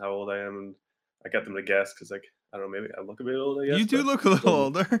asking how old I am, and I get them to guess because, like, I don't know, maybe I look a bit old. I guess You do look a little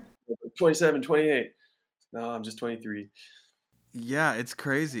older. 27, 28. No, I'm just 23. Yeah, it's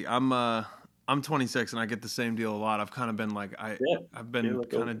crazy. I'm 26 and I get the same deal a lot. I've kind of been like I've been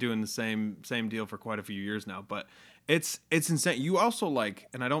kind of doing the same deal for quite a few years now, but it's insane. You also like,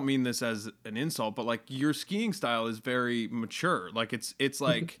 and I don't mean this as an insult, but like your skiing style is very mature. Like it's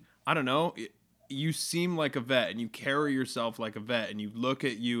like I don't know, you seem like a vet and you carry yourself like a vet, and you look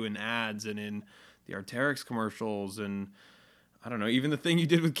at you in ads and in the Arc'teryx commercials, and I don't know, even the thing you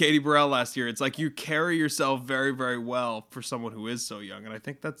did with Katie Burrell last year. It's like you carry yourself very, very well for someone who is so young, and I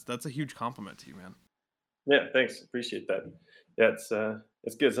think that's a huge compliment to you, man. Yeah, thanks. Appreciate that. Yeah,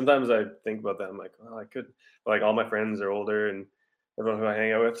 it's good. Sometimes I think about that. I'm like, well, I could, like, all my friends are older and everyone who I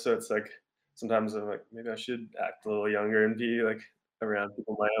hang out with. So it's like sometimes I'm like, maybe I should act a little younger and be like around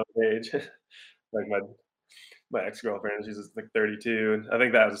people my own age. Like my ex girlfriend, she's just like 32, and I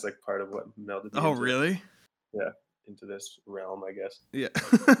think that was like part of what melded me Oh, into really? yeah into this realm, I guess. Yeah.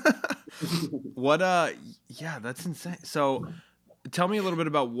 What yeah, that's insane. So tell me a little bit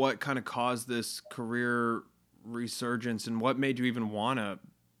about what kind of caused this career resurgence, and what made you even want to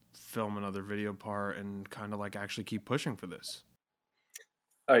film another video part and kind of like actually keep pushing for this.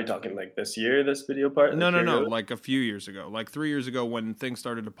 Are you talking like this year, this video part, No, like no, year no. ago? Like a few years ago, like 3 years ago, when things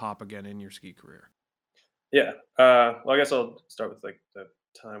started to pop again in your ski career. Yeah. Well, I guess I'll start with like the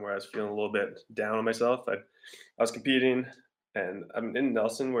time where I was feeling a little bit down on myself. I was competing, and I'm in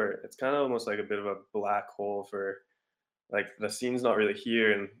Nelson, where it's kind of almost like a bit of a black hole for like the scene's not really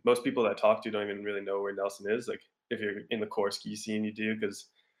here, and most people that I talk to don't even really know where Nelson is. Like if you're in the core ski scene, you do, because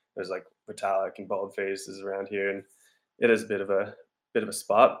there's like Vitalik and Bald Faces around here, and it is a bit of a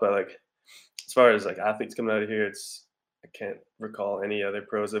spot. But like as far as like athletes coming out of here, it's I can't recall any other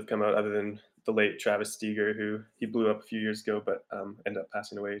pros that have come out other than the late Travis Steger, who he blew up a few years ago, but ended up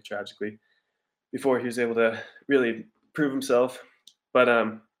passing away tragically before he was able to really prove himself. But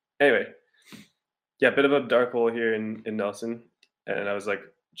anyway, yeah, bit of a dark hole here in Nelson, and I was like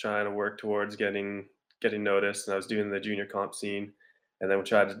trying to work towards getting noticed, and I was doing the junior comp scene, and then we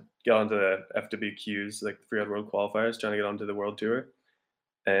tried to get onto the FWQs, like the Freeride World Qualifiers, trying to get onto the World Tour,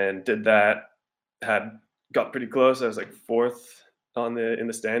 and did that. Had got pretty close. I was like fourth on the in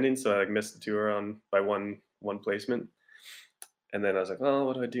the standings, so I like missed the tour on by one placement. And then I was like, well,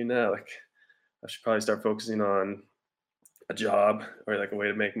 what do I do now? Like, I should probably start focusing on a job or like a way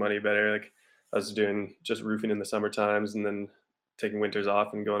to make money better. Like, I was doing just roofing in the summer times and then taking winters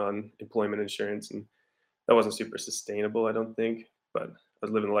off and going on employment insurance, and that wasn't super sustainable, I don't think. But I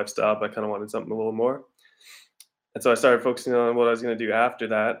was living the lifestyle, but I kind of wanted something a little more. And so I started focusing on what I was going to do after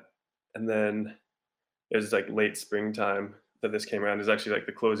that. And then it was like late springtime that this came around. It was actually like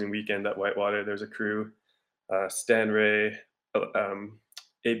the closing weekend at Whitewater. There's a crew, Stan Ray,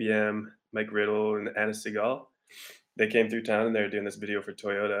 ABM, Mike Riddle, and Anna Segal. They came through town and they were doing this video for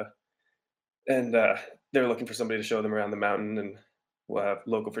Toyota. And they were looking for somebody to show them around the mountain. And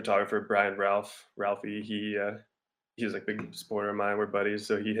local photographer Brian Ralphie, he was like a big supporter of mine. We're buddies,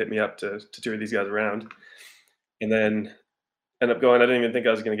 so he hit me up to tour these guys around. And then ended up going. I didn't even think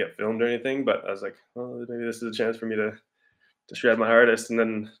I was going to get filmed or anything, but I was like, well, maybe this is a chance for me to shred my hardest. And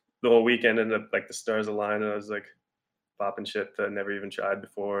then the whole weekend ended up like the stars aligned, and I was like popping shit that I never even tried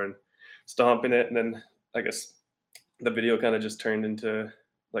before and stomping it. And then I guess the video kind of just turned into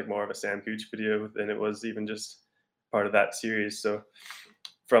like more of a Sam Cooch video than it was even just part of that series. So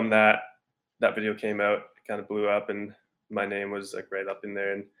from that video came out, it kind of blew up, and my name was like right up in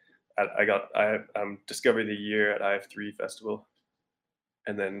there. And I got Discovery of the Year at IF3 Festival.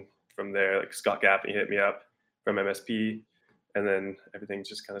 And then from there, like Scott Gaffney hit me up from MSP, and then everything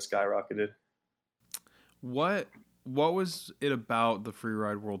just kind of skyrocketed. What was it about the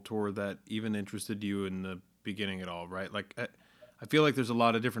Freeride World Tour that even interested you in the beginning at all, right? Like I feel like there's a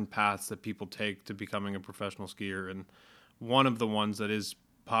lot of different paths that people take to becoming a professional skier, and one of the ones that is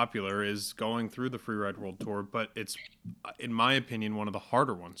popular is going through the Freeride World Tour, but it's, in my opinion, one of the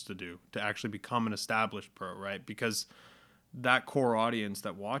harder ones to do, to actually become an established pro, right? Because that core audience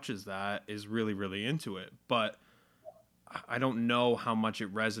that watches that is really, really into it. But I don't know how much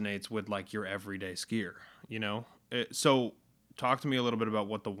it resonates with like your everyday skier, you know? So talk to me a little bit about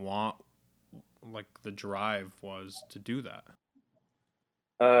what the drive was to do that.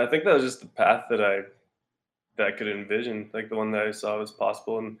 I think that was just the path that I could envision, like the one that I saw was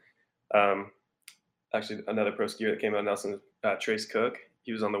possible. And actually, another pro skier that came out of Nelson, Trace Cook,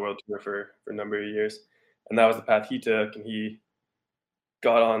 he was on the world tour for a number of years, and that was the path he took. And he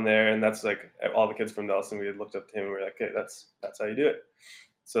got on there, and that's like all the kids from Nelson. We had looked up to him, and we were like, "Okay, that's how you do it."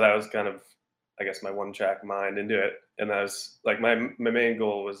 So that was kind of, I guess, my one track mind into it. And that was like my main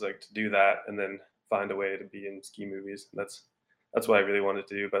goal was like to do that, and then find a way to be in ski movies. And that's what I really wanted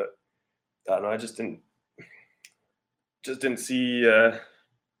to do. But I don't know, I just didn't see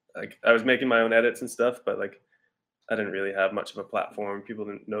like I was making my own edits and stuff, but like I didn't really have much of a platform. People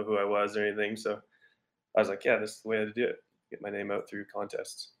didn't know who I was or anything. So I was like, yeah, this is the way to do it. Get my name out through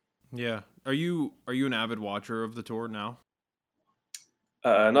contests. Yeah. Are you an avid watcher of the tour now?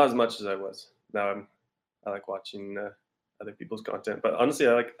 Not as much as I was. now I like watching other people's content. But honestly,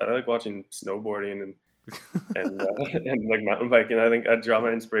 I like watching snowboarding and and like mountain biking. I think I draw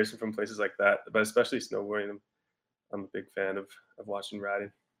my inspiration from places like that, but especially snowboarding. I'm a big fan of watching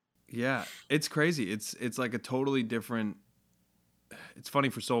riding. Yeah, it's crazy. It's like a totally different. It's funny,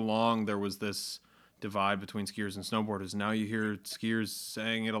 for so long there was this divide between skiers and snowboarders. Now you hear skiers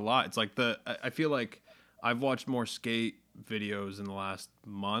saying it a lot. It's like I feel like I've watched more skate videos in the last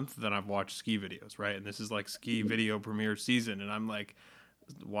month than I've watched ski videos, right? And this is like ski video premiere season, and I'm like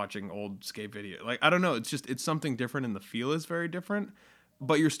watching old skate video. Like, I don't know, it's something different, and the feel is very different.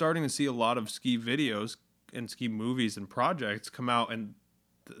 But you're starting to see a lot of ski videos and ski movies and projects come out and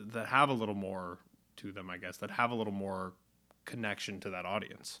that have a little more to them, I guess, that have a little more connection to that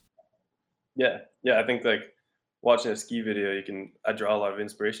audience. Yeah, yeah. I think like watching a ski video, I draw a lot of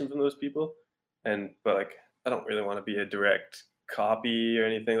inspiration from those people, but like I don't really want to be a direct copy or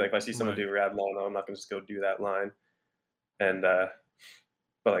anything. Like if I see someone Right. do a rad line, I'm not gonna just go do that line. And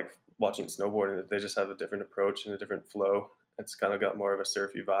but like watching snowboarding, they just have a different approach and a different flow. It's kind of got more of a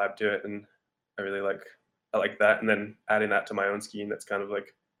surfy vibe to it, and I like that. And then adding that to my own skiing, that's kind of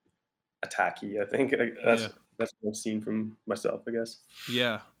like attacky. I think Yeah. that's what I've seen from myself, I guess.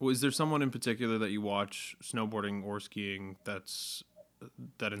 Yeah. Well, is there someone in particular that you watch snowboarding or skiing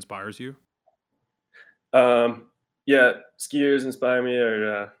that inspires you? Yeah, skiers inspire me,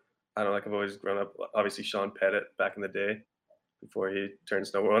 or I don't know, like I've always grown up. Obviously, Sean Pettit back in the day before he turned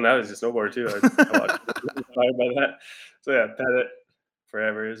snowboard. Well, now he's a snowboarder too. I watch inspired by that. So yeah, Pettit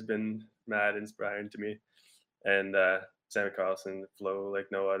forever has been mad inspiring to me, and Sammy Carlson, flow like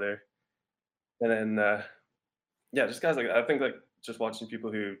no other. And then yeah, just guys like I think like just watching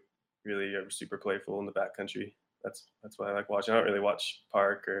people who really are super playful in the backcountry. That's why I like watching. I don't really watch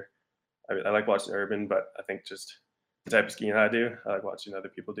park or I like watching urban, but I think just the type of skiing I do, I like watching other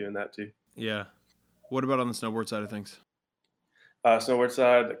people doing that too. Yeah. What about on the snowboard side of things? Snowboard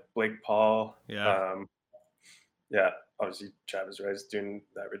side, like Blake Paul. Yeah. Yeah, obviously Travis Wright's doing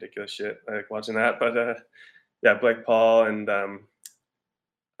that ridiculous shit. I like watching that, but yeah, Blake Paul and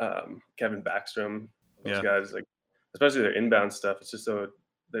Kevin Backstrom, those Yeah. guys, like especially their inbound stuff. It's just so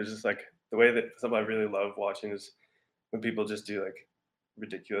there's just like the way that something I really love watching is when people just do like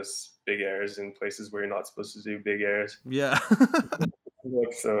ridiculous big airs in places where you're not supposed to do big airs. Yeah.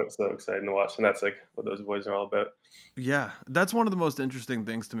 Like so exciting to watch, and that's like what those boys are all about. Yeah. That's one of the most interesting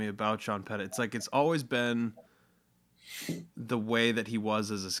things to me about Sean Pettit. It's like it's always been the way that he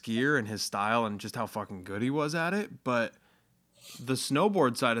was as a skier and his style and just how fucking good he was at it. But the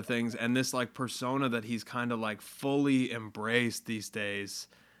snowboard side of things and this like persona that he's kind of like fully embraced these days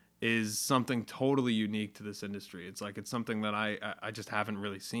is something totally unique to this industry. It's like it's something that I just haven't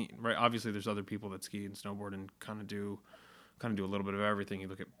really seen. Right? Obviously, there's other people that ski and snowboard and kind of do a little bit of everything. You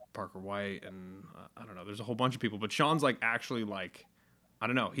look at Parker White and I don't know. There's a whole bunch of people, but Sean's like actually like I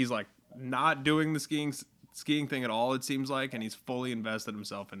don't know. He's like not doing the skiing thing at all. It seems like, and he's fully invested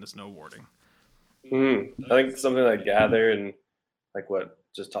himself into snowboarding. I think something I gather and like what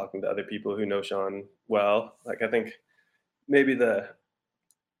just talking to other people who know Sean well, like I think maybe the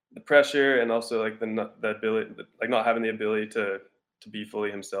pressure and also like the ability, like not having the ability to be fully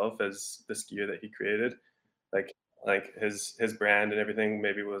himself as the skier that he created, like his brand and everything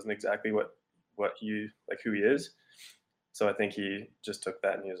maybe wasn't exactly what he like who he is. So I think he just took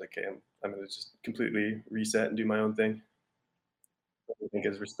that and he was like, okay, I'm gonna just completely reset and do my own thing. I think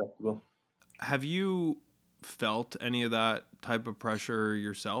is respectable. Have you felt any of that type of pressure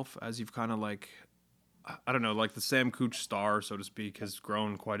yourself as you've kind of like, I don't know, like the Sam Cooch star, so to speak, has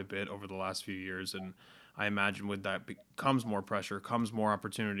grown quite a bit over the last few years. And I imagine with that comes more pressure, comes more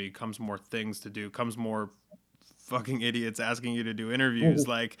opportunity, comes more things to do, comes more fucking idiots asking you to do interviews.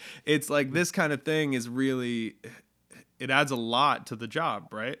 Like, it's like this kind of thing is really, it adds a lot to the job,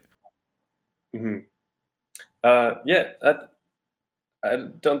 right? hmm Yeah, I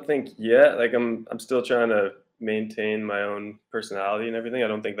don't think yet. Like I'm still trying to maintain my own personality and everything. I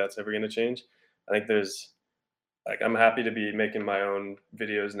don't think that's ever going to change. I think there's like I'm happy to be making my own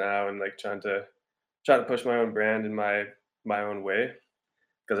videos now and like trying to push my own brand in my own way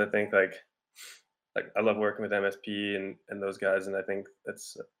because I think like I love working with MSP and those guys and I think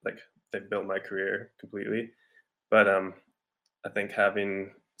that's like they've built my career completely. But I think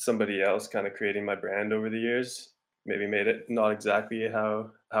having somebody else kind of creating my brand over the years maybe made it not exactly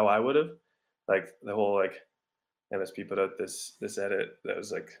how I would have. Like the whole like MSP put out this edit that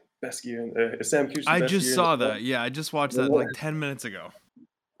was like best gear in the Sam Cooch the I best just gear in saw the world. that. Yeah, I just watched that like 10 minutes ago.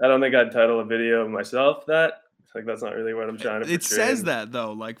 I don't think I'd title a video myself that. Like that's not really what I'm trying to portray. It says that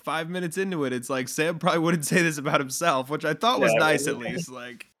though, like 5 minutes into it, it's like Sam probably wouldn't say this about himself, which I thought was Yeah, nice at least.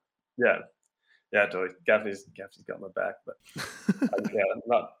 Like, yeah. Yeah, totally. Gaffney's got my back, but yeah,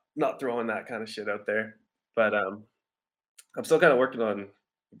 I'm not throwing that kind of shit out there. But I'm still kind of working on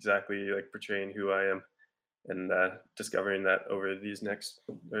exactly like portraying who I am and discovering that over these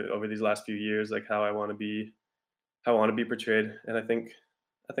last few years, like how I want to be portrayed. And I think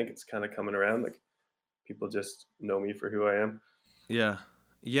it's kind of coming around. Like people just know me for who I am. Yeah.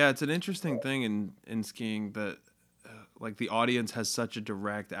 Yeah, it's an interesting thing in skiing that like the audience has such a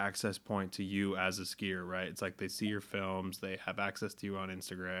direct access point to you as a skier, right? It's like they see your films, they have access to you on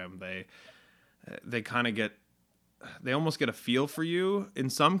Instagram, they kind of get they almost get a feel for you in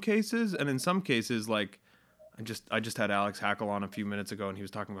some cases, and in some cases like I just had Alex Hackle on a few minutes ago and he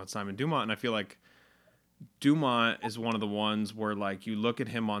was talking about Simon Dumont, and I feel like Dumont is one of the ones where like you look at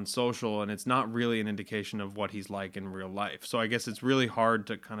him on social and it's not really an indication of what he's like in real life. So I guess it's really hard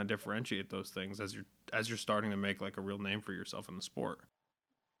to kind of differentiate those things as you're starting to make like a real name for yourself in the sport.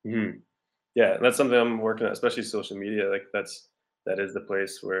 Hmm. Yeah, and that's something I'm working on, especially social media. Like that is the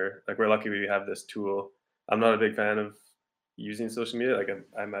place where like we're lucky we have this tool. I'm not a big fan of using social media. Like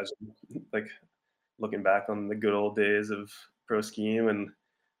I imagine like looking back on the good old days of pro skiing and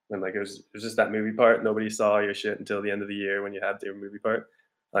when like it was just that movie part. Nobody saw your shit until the end of the year when you had your movie part.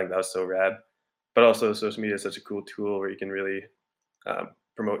 I think that was so rad. But also social media is such a cool tool where you can really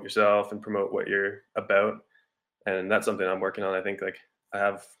promote yourself and promote what you're about. And that's something I'm working on. I think like I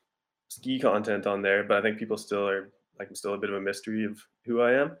have ski content on there, but I think people still are like I'm still a bit of a mystery of who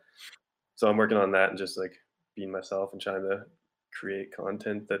I am. So I'm working on that and just like being myself and trying to create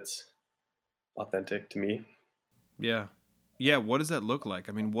content that's authentic to me. Yeah. Yeah, what does that look like?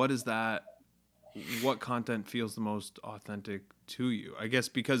 I mean, what content feels the most authentic to you? I guess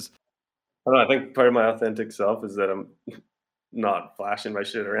because I don't know, I think part of my authentic self is that I'm not flashing my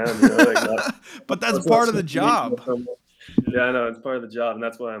shit around, you know, like but that's that's not part of the social media job. so much. Yeah, I know it's part of the job, and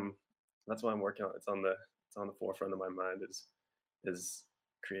that's why I'm working on. It's on the forefront of my mind is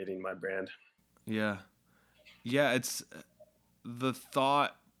creating my brand. Yeah. Yeah, it's the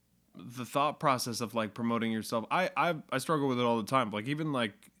thought process of like promoting yourself. I struggle with it all the time. Like even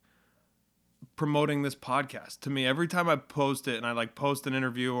like promoting this podcast to me, every time I post it and I like post an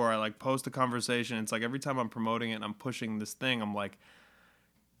interview or I like post a conversation, it's like every time I'm promoting it and I'm pushing this thing, I'm like,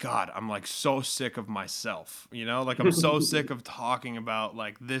 God, I'm like so sick of myself, you know, like I'm so sick of talking about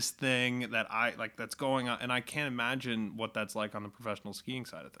like this thing that I like that's going on. And I can't imagine what that's like on the professional skiing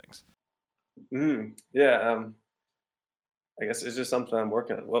side of things. Yeah, I guess it's just something I'm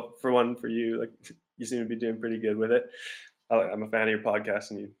working on. Well, for one, for you, like you seem to be doing pretty good with it. I'm a fan of your podcast,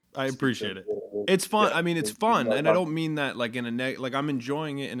 and you I speak so appreciate it. clearly. It's fun. Yeah, I mean, it's it's fun. not And I about- don't mean that like in a like I'm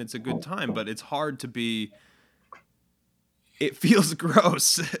enjoying it and it's a good time, but it's hard to be, it feels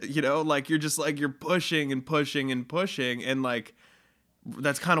gross, you know, like you're just like, you're pushing and pushing and pushing. And like,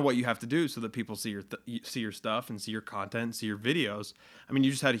 that's kind of what you have to do so that people see see your stuff and see your content, see your videos. I mean, you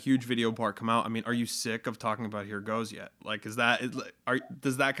just had a huge video part come out. I mean, are you sick of talking about Here Goes yet? Like, does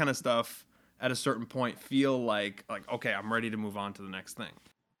that kind of stuff at a certain point feel like, okay, I'm ready to move on to the next thing?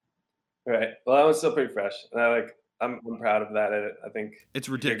 Right. Well, that one's still pretty fresh, and I'm proud of that. I think It's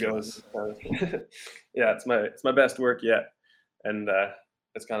Here ridiculous. Goes. Yeah, it's my best work yet, and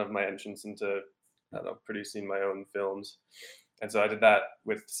it's kind of my entrance into I don't know producing my own films. And so I did that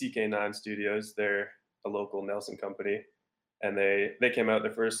with CK9 Studios. They're a local Nelson company, and they came out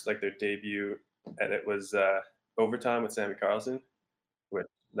their first like their debut edit was Overtime with Sammy Carlson, which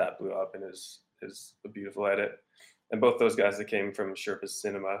that blew up and is a beautiful edit. And both those guys that came from Sherpa's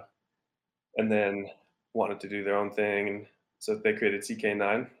Cinema, and then wanted to do their own thing, and so they created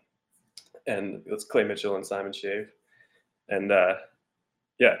CK9, and it's Clay Mitchell and Simon Shave, and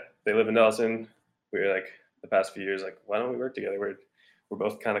yeah, they live in Nelson. We were like the past few years, like why don't we work together? We're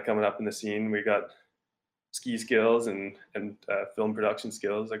both kind of coming up in the scene. We got ski skills and film production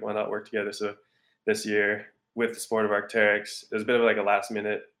skills. Like why not work together? So this year with the Sport of Arc'teryx, it was a bit of like a last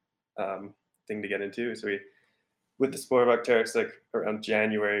minute thing to get into. So we with the Sport of Arc'teryx, like around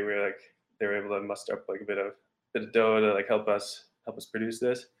January, we were like they were able to muster up like a bit of dough to like help us produce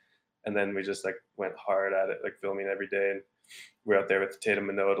this, and then we just like went hard at it, like filming every day. And we're out there with Tatum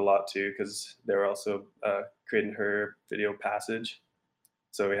Minogue a lot too, because they were also creating her video Passage.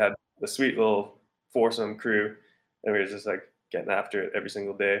 So we had a sweet little foursome crew, and we were just like getting after it every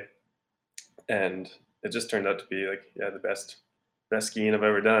single day. And it just turned out to be like, yeah, the best skiing I've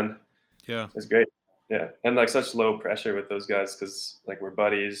ever done. Yeah. It's great. Yeah. And like such low pressure with those guys because like we're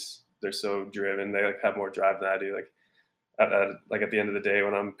buddies. They're so driven. They like have more drive than I do. Like like at the end of the day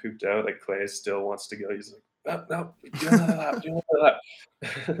when I'm pooped out, like Clay still wants to go. He's like, no, do another lap, do another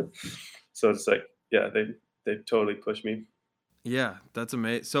lap. So it's like, yeah, they totally push me. Yeah, that's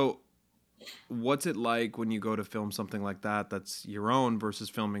amazing. So What's it like when you go to film something like that that's your own versus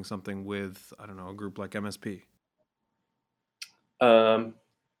filming something with, I don't know, a group like MSP? Um,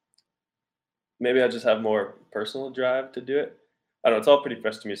 Maybe I just have more personal drive to do it. I don't know. It's all pretty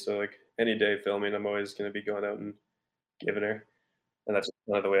fresh to me. So like any day filming, I'm always going to be going out and giving her, and that's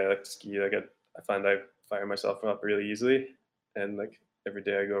kind of the way I like to ski. Like I find I fire myself up really easily, and like every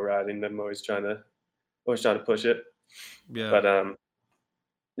day I go riding, I'm always trying to push it. Yeah. But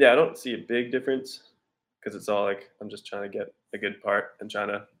yeah, I don't see a big difference because it's all like I'm just trying to get a good part and trying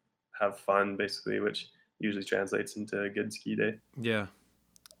to have fun basically, which usually translates into a good ski day. Yeah.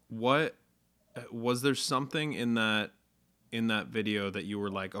 What was there something in that video that you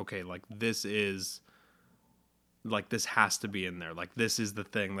were like, okay, like this is like this has to be in there. Like this is the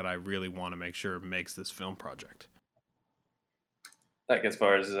thing that I really want to make sure makes this film project. Like as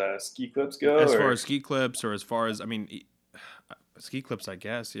far as ski clips go, As far or as ski clips or as far as ski clips, I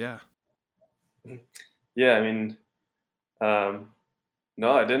guess, yeah. yeah, I mean, um,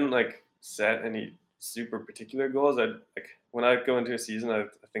 no, I didn't like set any super particular goals. I like when I go into a season, I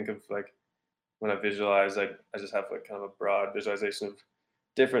think of like when I visualize, I just have like kind of a broad visualization of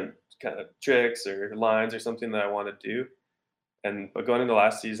different kind of tricks or lines or something that I want to do. And but going into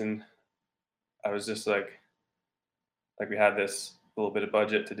last season, I was just like we had this little bit of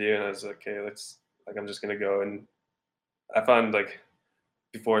budget to do, and I was like, okay, let's like I'm just gonna go. And I found like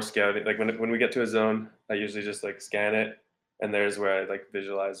before scouting, like when we get to a zone, I usually just like scan it, and there's where I like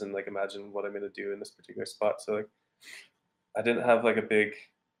visualize and like imagine what I'm gonna do in this particular spot. So like I didn't have like a big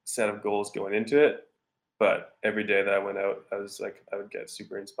set of goals going into it, but every day that I went out, I was like I would get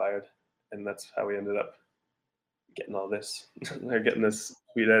super inspired, and that's how we ended up getting all this or getting this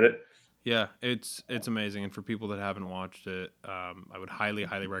sweet edit. Yeah, it's amazing, and for people that haven't watched it, I would highly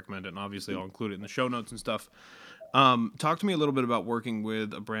recommend it. And obviously, I'll include it in the show notes and stuff. Talk to me a little bit about working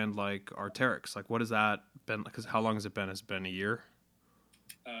with a brand like Arc'teryx. Like, what has that been? Because how long has it been? Has it been a year?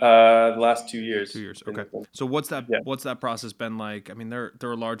 The last 2 years. 2 years. been Okay. with them. So Yeah. what's that process been like? I mean, they're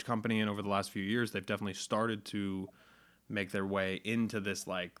a large company, and over the last few years, they've definitely started to make their way into this,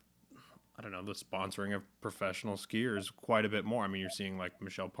 like, I don't know, the sponsoring of professional skiers quite a bit more. I mean, you're seeing like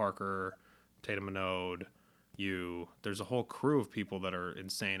Michelle Parker, Tatum Minode, you. There's a whole crew of people that are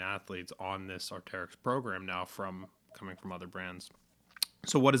insane athletes on this Arc'teryx program now, from coming from other brands.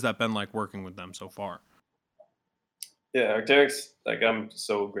 So what has that been like working with them so far? Yeah, Arc'teryx, like I'm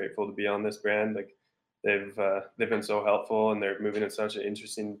so grateful to be on this brand. Like they've been so helpful and they're moving in such an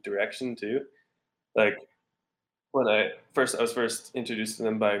interesting direction too. Like when I was first introduced to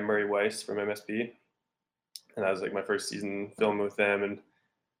them by Murray Weiss from MSP, and that was like my first season filming with them. And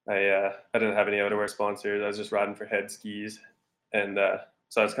I didn't have any outerwear sponsors. I was just riding for head skis, and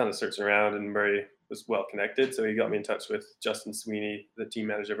so I was kind of searching around. And Murray was well connected, so he got me in touch with Justin Sweeney, the team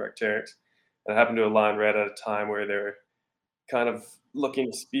manager of Arc'teryx. And I happened to align right at a time where they're kind of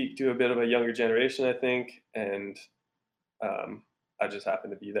looking to speak to a bit of a younger generation, I think. And um, I just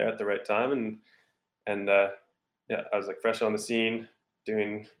happened to be there at the right time, and yeah, I was like fresh on the scene,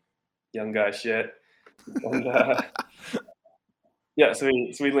 doing young guy shit, and yeah, so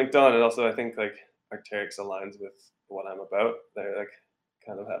we linked on, and also I think like Arc'teryx aligns with what I'm about. They're like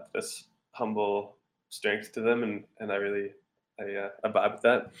kind of have this humble strength to them, and I vibe with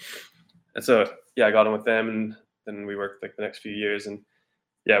that. And so yeah, I got on with them, and then we worked like the next few years, and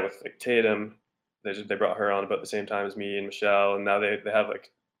yeah, with like Tatum, they brought her on about the same time as me and Michelle, and now they have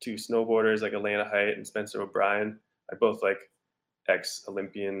like two snowboarders, like Elena Height and Spencer O'Brien, like both like ex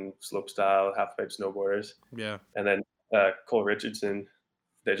Olympian slopestyle half pipe snowboarders, Yeah. and then Cole Richardson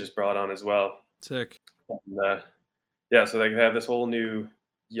they just brought on as well. Sick. And, yeah, so like they have this whole new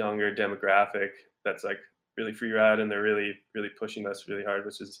younger demographic that's like really free ride, and they're really pushing us really hard,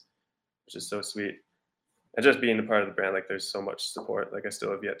 which is so sweet. And just being a part of the brand, like there's so much support. Like I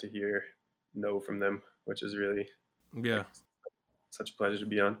still have yet to hear no from them, which is really Yeah. such a pleasure to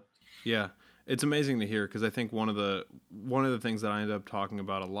be on. Yeah, it's amazing to hear, because I think one of the things that I end up talking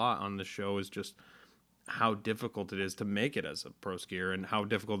about a lot on the show is just how difficult it is to make it as a pro skier, and how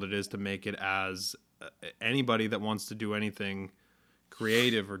difficult it is to make it as anybody that wants to do anything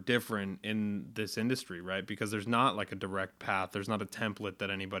creative or different in this industry, right? Because there's not like a direct path. There's not a template that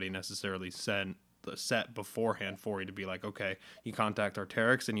anybody necessarily set beforehand for you to be like, okay, you contact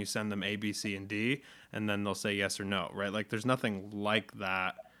Arc'teryx and you send them A, B, C, and D, and then they'll say yes or no, right? Like there's nothing like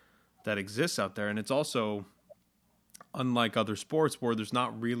that exists out there. And it's also unlike other sports where there's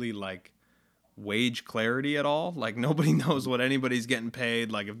not really like wage clarity at all. Like nobody knows what anybody's getting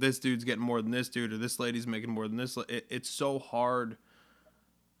paid. Like if this dude's getting more than this dude, or this lady's making more than this, it's so hard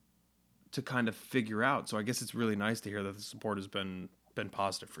to kind of figure out. So I guess it's really nice to hear that the support has been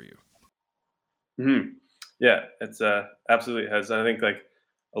positive for you. Mhm. Yeah, it's absolutely has. I think like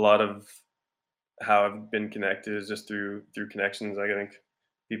a lot of how I've been connected is just through connections. Like I think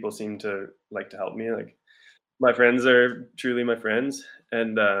people seem to like to help me. Like my friends are truly my friends,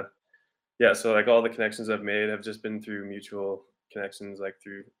 and yeah, so like all the connections I've made have just been through mutual connections, like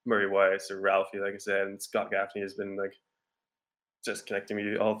through Murray Weiss or Ralphie, like I said, and Scott Gaffney has been like just connecting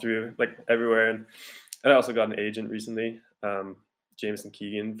me all through like everywhere. And I also got an agent recently, Jameson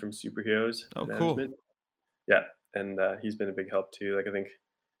Keegan from Superheroes Oh, cool. Management. Yeah, and he's been a big help too. Like I think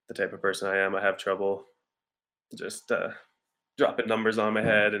the type of person I am, I have trouble just dropping numbers on my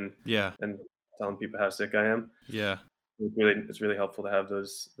head Yeah. and telling people how sick I am. Yeah. It's really helpful to have the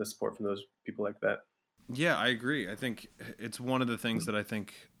support from those people like that. Yeah, I agree. I think it's one of the things that I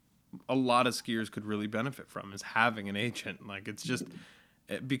think a lot of skiers could really benefit from is having an agent. Like it's just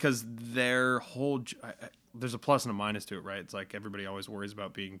because their whole there's a plus and a minus to it, right? It's like everybody always worries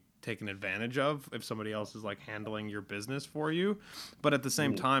about being taken advantage of if somebody else is like handling your business for you, but at the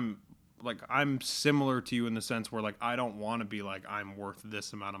same Mhm. time, like I'm similar to you in the sense where like I don't want to be like I'm worth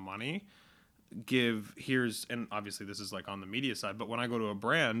this amount of money. And obviously this is like on the media side, but when I go to a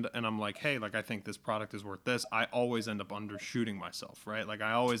brand and I'm like, hey, like I think this product is worth this, I always end up undershooting myself, right? Like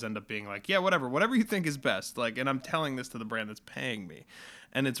I always end up being like, yeah, whatever you think is best, like, and I'm telling this to the brand that's paying me.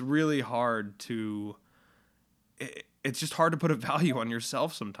 And it's really hard to it's just hard to put a value on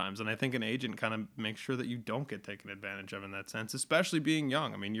yourself sometimes, and I think an agent kind of makes sure that you don't get taken advantage of in that sense, especially being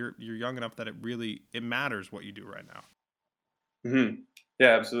young. I mean, you're young enough that it matters what you do right now. Mhm.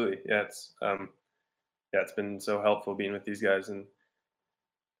 Yeah, absolutely. Yeah, it's been so helpful being with these guys, and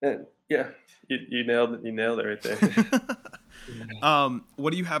yeah, you nailed it. You nailed it right there.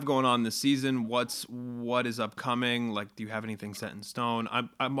 What do you have going on this season? What is upcoming? Like, do you have anything set in stone?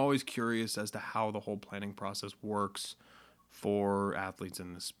 I'm always curious as to how the whole planning process works for athletes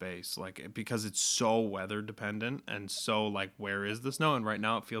in this space, like because it's so weather dependent and so like where is the snow? And right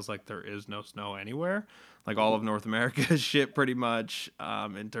now it feels like there is no snow anywhere. Like all of North America is shit pretty much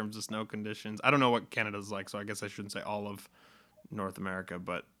in terms of snow conditions. I don't know what Canada's like, so I guess I shouldn't say all of North America,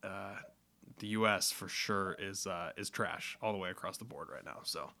 but the U.S. for sure is trash all the way across the board right now.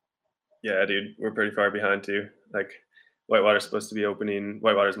 So Yeah, dude, we're pretty far behind too. Like Whitewater's supposed to be opening.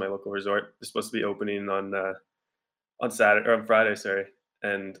 Whitewater's my local resort. It's supposed to be opening on Saturday or on Friday, sorry.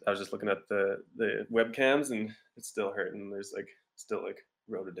 And I was just looking at the webcams, and it's still hurting. There's like still like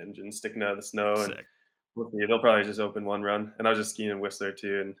rhododendron sticking out of the snow, and sick. they'll probably just open one run. And I was just skiing in Whistler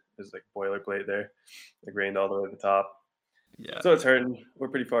too, and there's like boilerplate there. It rained all the way to the top, Yeah. so it's hurting. We're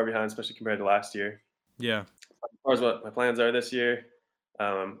pretty far behind, especially compared to last year. Yeah. As far as what my plans are this year,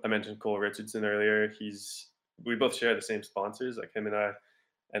 I mentioned Cole Richardson earlier. We both share the same sponsors, like him and I,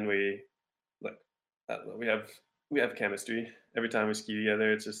 and like we have chemistry. Every time we ski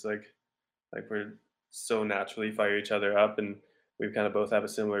together, it's just like we're so naturally fire each other up, and we kind of both have a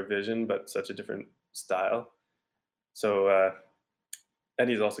similar vision, but such a different style. So and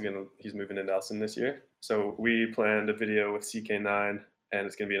he's moving to Nelson this year. So we planned a video with CK9, and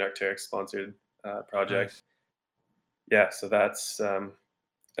it's gonna be an Arc'teryx sponsored project. Nice. Yeah, so that's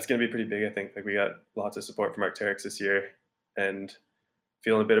gonna be pretty big. I think like we got lots of support from Arc'teryx this year, and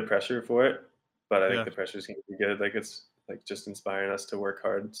feeling a bit of pressure for it. But I think Yeah. the pressure is gonna be good. Like it's like just inspiring us to work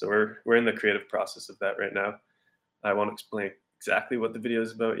hard. So we're in the creative process of that right now. I won't explain exactly what the video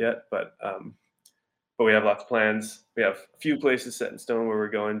is about yet, but we have lots of plans. We have a few places set in stone where we're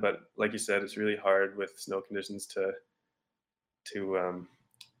going, but like you said, it's really hard with snow conditions to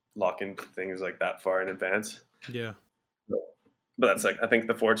lock into things like that far in advance. Yeah. But that's like I think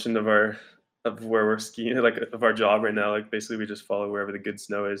the fortune of where we're skiing, like of our job right now. Like basically, we just follow wherever the good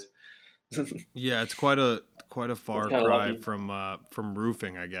snow is. It's Yeah, it's quite a far kind of cry lucky. from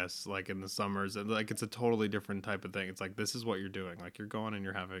roofing, I guess, like in the summers. And like it's a totally different type of thing. It's like this is what you're doing. Like you're going and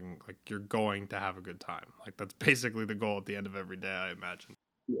you're going to have a good time. Like that's basically the goal at the end of every day, I imagine.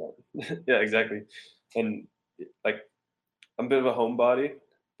 Yeah, yeah, exactly. And like I'm a bit of a homebody,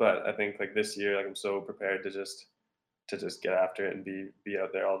 but I think like this year, like I'm so prepared to just get after it and be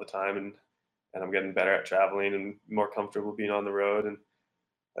out there all the time, and I'm getting better at traveling and more comfortable being on the road. And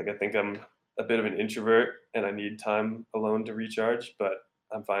like I think I'm a bit of an introvert and I need time alone to recharge, but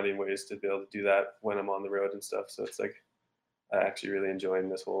I'm finding ways to be able to do that when I'm on the road and stuff. So it's like I actually really enjoying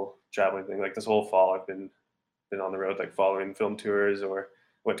this whole traveling thing. Like this whole fall, I've been on the road, like following film tours, or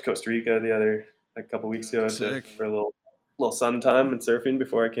went to Costa Rica the other like a couple weeks ago Sick. for a little sun time and surfing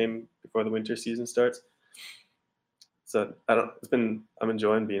before the winter season starts. So I don't. I'm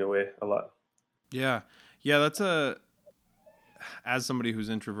enjoying being away a lot. Yeah. Yeah, that's a as somebody who's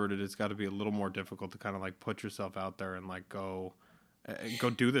introverted, it's got to be a little more difficult to kind of like put yourself out there and like go go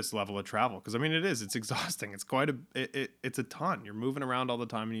do this level of travel. Because I mean, it's exhausting. It's quite it's a ton. You're moving around all the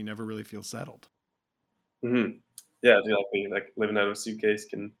time and you never really feel settled. Hmm. Yeah, exactly. Like living out of a suitcase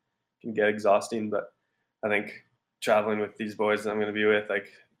can get exhausting, but I think traveling with these boys that I'm going to be with, like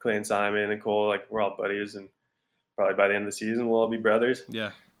Clay and Simon and Cole, like we're all buddies, and probably by the end of the season we'll all be brothers.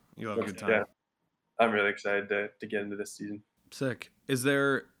 Yeah, you'll have a good time. Yeah, I'm really excited to get into this season. Sick. Is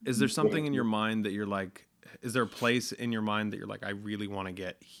there something in your mind that you're like? Is there a place in your mind that you're like, I really want to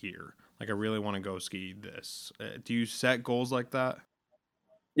get here? Like, I really want to go ski this. Do you set goals like that?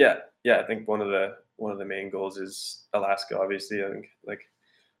 Yeah, I think one of the main goals is Alaska. Obviously, I think like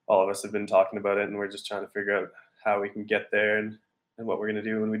all of us have been talking about it, and we're just trying to figure out how we can get there and what we're gonna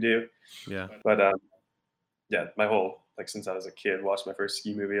do when we do. Yeah. But yeah, my whole like since I was a kid, watched my first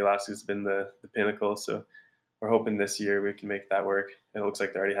ski movie. Alaska's been the pinnacle. So we're hoping this year we can make that work. And it looks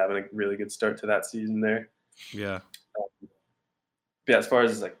like they're already having a really good start to that season there. Yeah. But yeah, as far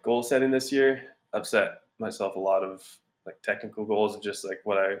as like goal setting this year, I've set myself a lot of like technical goals of just like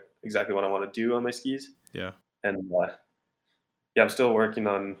exactly what I want to do on my skis. Yeah. And yeah, I'm still working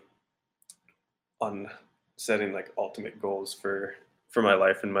on setting like ultimate goals for my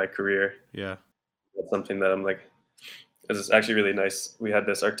life and my career. Yeah. That's something that I'm like, it's actually really nice. We had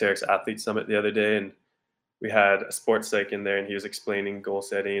this Arc'teryx Athlete Summit the other day, and we had a sports psych in there, and he was explaining goal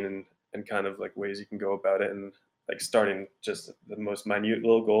setting and kind of like ways you can go about it, and like starting just the most minute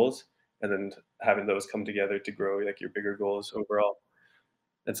little goals, and then having those come together to grow like your bigger goals overall.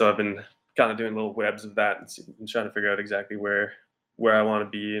 And so I've been kind of doing little webs of that and trying to figure out exactly where I want to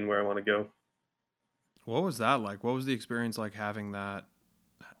be and where I want to go. What was that like? What was the experience like having that,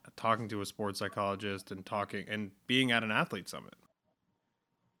 talking to a sports psychologist and talking and being at an athlete summit?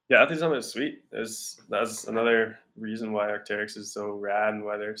 Yeah, Athlete Summit is sweet. That's another reason why Arc'teryx is so rad and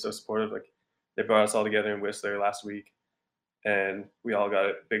why they're so supportive. Like they brought us all together in Whistler last week, and we all got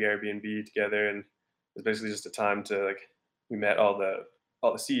a big Airbnb together, and it was basically just a time to like we met all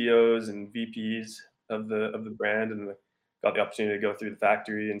the CEOs and VPs of the brand, and got the opportunity to go through the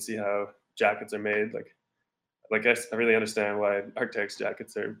factory and see how jackets are made. Like I really understand why Arc'teryx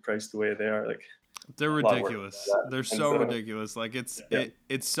jackets are priced the way they are. Like they're ridiculous. They're so ridiculous. Like it's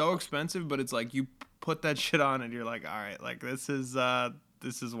so expensive, but it's like you put that shit on and you're like, all right, like this is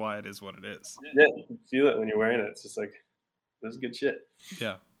why it is what it is. Yeah, you can feel it when you're wearing it. It's just like this is good shit.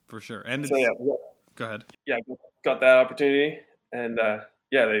 Yeah, for sure. And so go ahead. Yeah, got that opportunity, and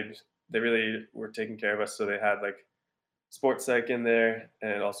yeah, they really were taking care of us. So they had like sports psych in there,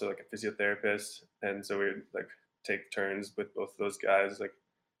 and also like a physiotherapist, and so we would like take turns with both those guys, like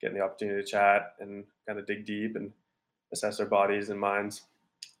getting the opportunity to chat and kind of dig deep and assess our bodies and minds.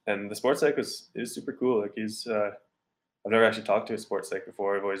 And the sports psych is super cool. Like he's I've never actually talked to a sports psych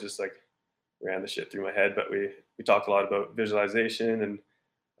before. I've always just like ran the shit through my head, but we talked a lot about visualization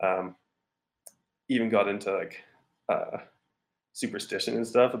and even got into like superstition and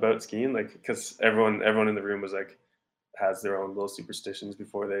stuff about skiing, like because everyone in the room was like has their own little superstitions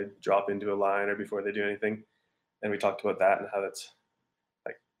before they drop into a line or before they do anything. And we talked about that and how that's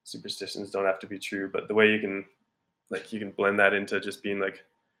like superstitions don't have to be true, but the way you can blend that into just being like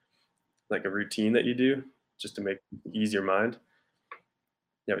a routine that you do just to ease your mind.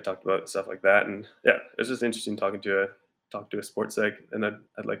 Yeah, we talked about stuff like that, and yeah, it's just interesting talking to a sports psych, and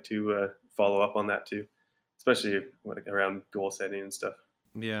I'd like to follow up on that too, especially like around goal setting and stuff.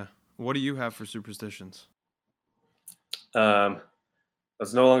 Yeah. What do you have for superstitions?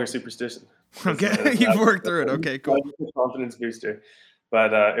 That's no longer superstition. Okay, you've worked through it. Okay, cool. Confidence booster,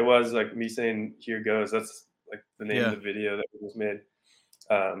 but it was like me saying "Here goes." That's like the name of the video that was made.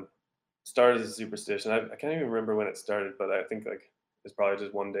 Started as a superstition. I can't even remember when it started, but I think like it's probably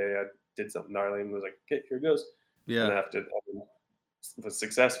just one day I did something gnarly and was like, "Okay, here goes." Yeah. And after I was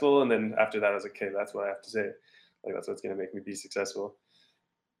successful, and then after that, I was like, "Okay, that's what I have to say. Like that's what's gonna make me be successful."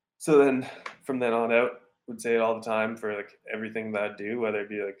 So then, from then on out, would say it all the time for like everything that I do, whether it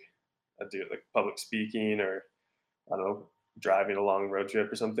be like I do like public speaking or I don't know, driving a long road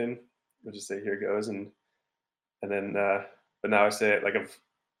trip or something. I'll just say "Here goes," and then but now I say it like I've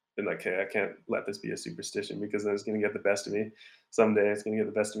been like, "Hey, I can't let this be a superstition because then it's gonna get the best of me. Someday it's gonna get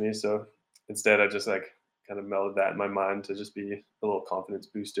the best of me." So instead, I just like kind of melded that in my mind to just be a little confidence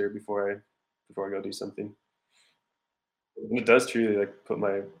booster before I go do something. And it does truly like put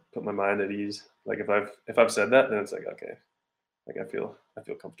my mind at ease. Like if I've said that, then it's like okay, like I feel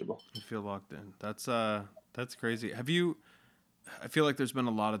comfortable. You feel locked in. That's crazy. I feel like there's been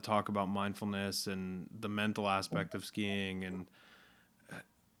a lot of talk about mindfulness and the mental aspect of skiing, and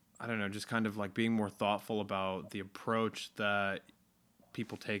I don't know, just kind of like being more thoughtful about the approach that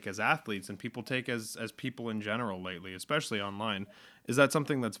people take as athletes and people take as people in general lately, especially online. Is that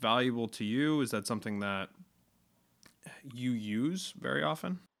something that's valuable to you? Is that something that you use very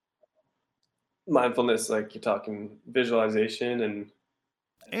often? Mindfulness, like you're talking visualization And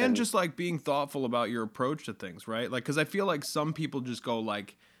and just like being thoughtful about your approach to things, right? Like, because I feel like some people just go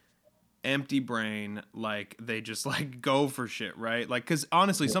like empty brain, like they just like go for shit, right? Like, because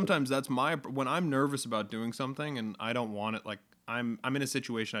honestly, sometimes that's when I'm nervous about doing something and I don't want it, like I'm in a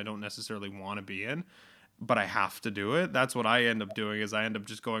situation I don't necessarily want to be in, but I have to do it. That's what I end up doing, is I end up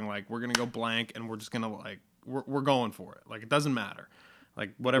just going like, we're gonna go blank and we're just gonna like we're going for it. Like, it doesn't matter. Like,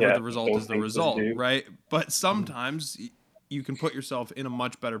 whatever yeah, the result don't is the think, just result, do. right? But sometimes you can put yourself in a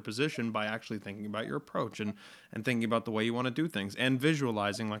much better position by actually thinking about your approach and thinking about the way you want to do things and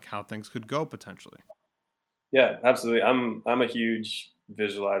visualizing like how things could go potentially. Yeah, absolutely. I'm a huge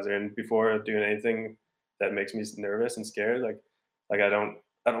visualizer, and before doing anything that makes me nervous and scared, like I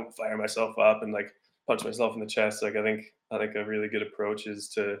don't fire myself up and like punch myself in the chest. Like I think a really good approach is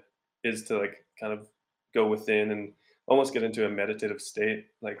to like kind of go within and almost get into a meditative state.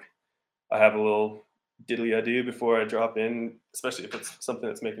 Like I have a little diddly I do before I drop in, especially if it's something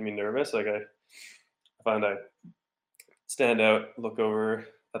that's making me nervous. Like I find I stand out, look over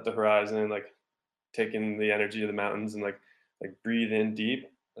at the horizon, like take in the energy of the mountains and like breathe in deep,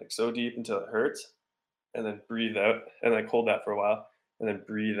 like so deep until it hurts, and then breathe out and like hold that for a while, and then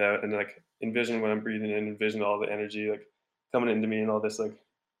breathe out and like envision when I'm breathing in, envision all the energy like coming into me and all this like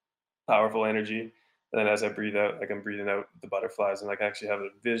powerful energy. And then as I breathe out, like I'm breathing out the butterflies and like I actually have a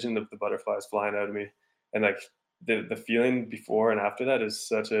vision of the butterflies flying out of me. And like the feeling before and after that is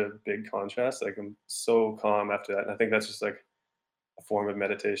such a big contrast. Like I'm so calm after that. And I think that's just like a form of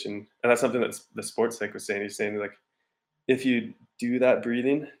meditation. And that's something that the sports psych was saying. He's saying like if you do that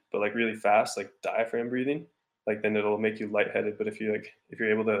breathing, but like really fast, like diaphragm breathing, like then it'll make you lightheaded. But if you're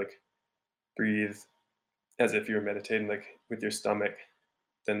able to like breathe as if you're meditating like with your stomach,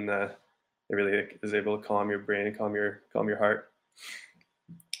 then it really like, is able to calm your brain and calm your heart.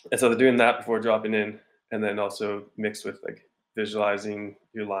 And so they're doing that before dropping in, and then also mixed with like visualizing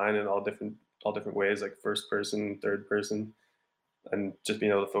your line in all different ways, like first person, third person, and just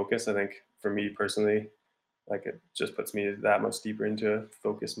being able to focus. I think for me personally, like it just puts me that much deeper into a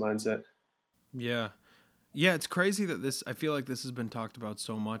focused mindset. Yeah. Yeah, it's crazy that I feel like this has been talked about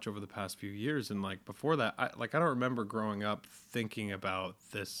so much over the past few years. And like before that, I don't remember growing up thinking about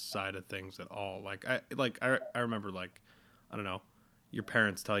this side of things at all. I remember like, I don't know, your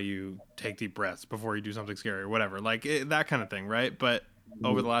parents tell you take deep breaths before you do something scary or whatever, like that kind of thing. Right. But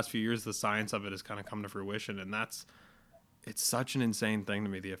over Mhm. the last few years, the science of it has kind of come to fruition. And it's such an insane thing to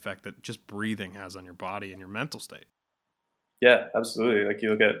me, the effect that just breathing has on your body and your mental state. Yeah, absolutely. Like you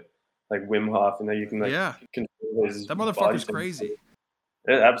look at like Wim Hof, and then you can like Yeah. control his That body motherfucker's temperature. crazy.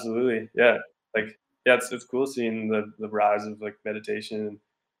 Yeah, absolutely. Yeah, like yeah, it's cool seeing the rise of like meditation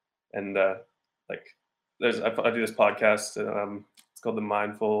and like I do this podcast. It's called the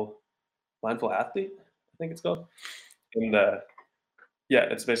Mindful Athlete, I think it's called. And yeah,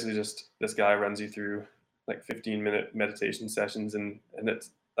 it's basically just this guy runs you through like 15-minute meditation sessions, and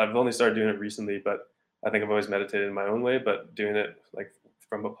it's I've only started doing it recently, but I think I've always meditated in my own way, but doing it like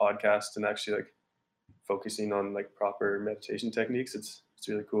from a podcast and actually like focusing on like proper meditation techniques, it's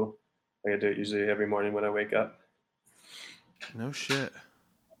really cool. Like I do it usually every morning when I wake up. No shit.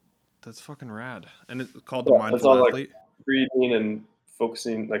 That's fucking rad. And it's called The Yeah, it's Mindful all like Athlete. breathing and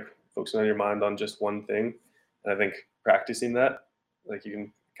focusing on your mind on just one thing. And I think practicing that, like you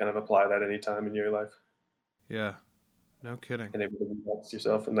can kind of apply that anytime in your life Yeah. No kidding. and able to relax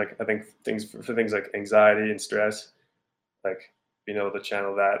yourself. And like I think things for things like anxiety and stress, like being able to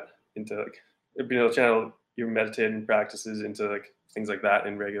channel that into like being able to channel your meditating practices into like things like that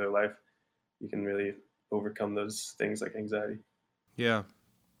in regular life, you can really overcome those things like anxiety. Yeah.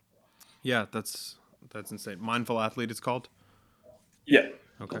 Yeah, that's insane. Mindful Athlete it's called? Yeah.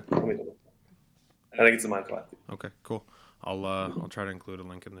 Okay. I think it's a mindful athlete. Okay, cool. I'll try to include a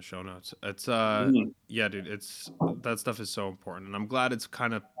link in the show notes. It's Mhm. yeah, dude, that stuff is so important, and I'm glad it's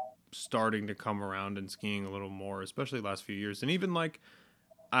kind of starting to come around in skiing a little more, especially the last few years. And even like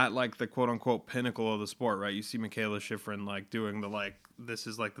at like the quote unquote pinnacle of the sport, right? You see Michaela Schifrin like doing the like this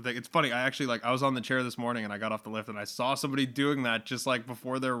is like the thing. It's funny. I actually like I was on the chair this morning and I got off the lift and I saw somebody doing that just like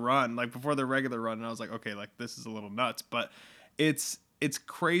before their run, like before their regular run, and I was like, okay, like this is a little nuts, but it's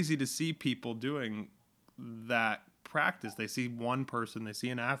crazy to see people doing that practice. They see one person, they see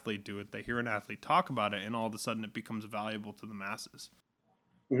an athlete do it, they hear an athlete talk about it, and all of a sudden it becomes valuable to the masses.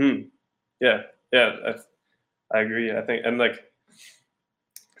 Hmm. Yeah, yeah, I agree. I think, and like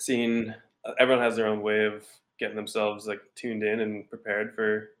seeing everyone has their own way of getting themselves like tuned in and prepared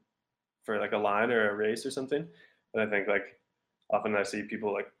for like a line or a race or something. And I think like often I see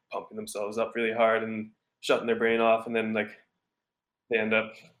people like pumping themselves up really hard and shutting their brain off, and then like they end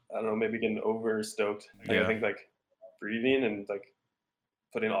up, I don't know, maybe getting over stoked. Like I Yeah. think like breathing and like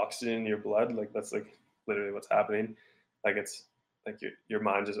putting oxygen in your blood, like that's like literally what's happening. Like it's like your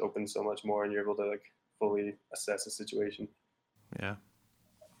mind just opens so much more, and you're able to like fully assess the situation. Yeah.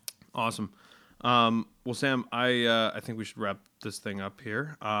 Awesome. Well, Sam, I think we should wrap this thing up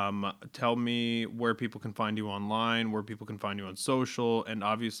here. Tell me where people can find you online, where people can find you on social, and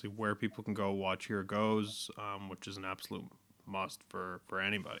obviously where people can go watch Here Goes, which is an absolute must for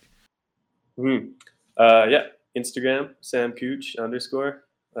anybody. Yeah, Instagram Sam Cooch _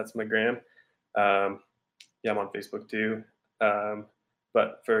 That's my gram. Yeah, I'm on Facebook too.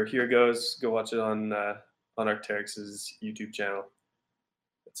 But for Here Goes, go watch it on Arc'teryx's YouTube channel.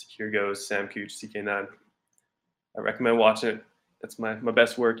 It's Here Goes Sam Cooch CK9. I recommend watching it. It's my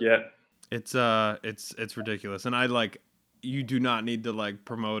best work yet. It's ridiculous, and you do not need to like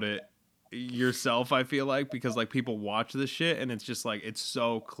promote it yourself. I feel like, because like people watch this shit, and it's just like it's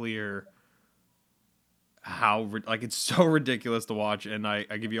so clear how like it's so ridiculous to watch, and I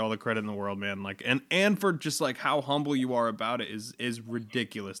give you all the credit in the world, man. Like and for just like how humble you are about it is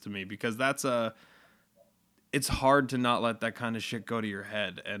ridiculous to me, because it's hard to not let that kind of shit go to your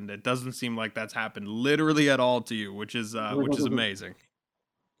head, and it doesn't seem like that's happened literally at all to you, which is amazing.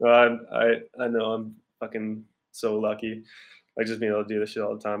 Well, I know I'm fucking so lucky. Like just being able to do this shit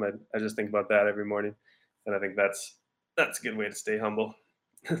all the time. I just think about that every morning, and I think that's a good way to stay humble.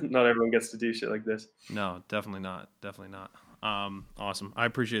 Not everyone gets to do shit like this. No, definitely not. Definitely not. Awesome. I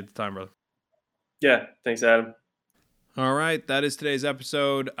appreciate the time, brother. Yeah, thanks, Adam. All right, that is today's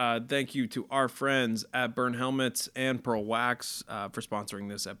episode. Thank you to our friends at Burn Helmets and Pearl Wax for sponsoring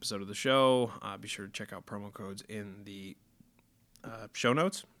this episode of the show. Be sure to check out promo codes in the show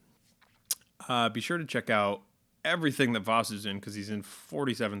notes. Be sure to check out everything that Voss is in, because he's in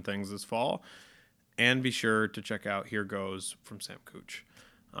 47 things this fall. And be sure to check out Here Goes from Sam Cooch.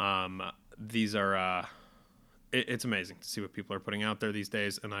 These are it's amazing to see what people are putting out there these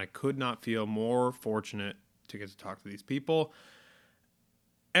days, and I could not feel more fortunate to get to talk to these people.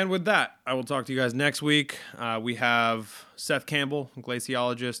 And with that, I will talk to you guys next week. We have Seth Campbell, a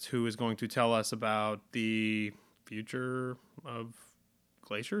glaciologist, who is going to tell us about the future of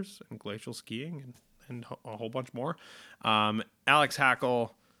glaciers and glacial skiing and a whole bunch more. Alex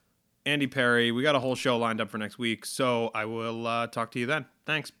Hackle, Andy Perry. We got a whole show lined up for next week, so I will talk to you then.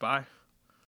 Thanks. Bye.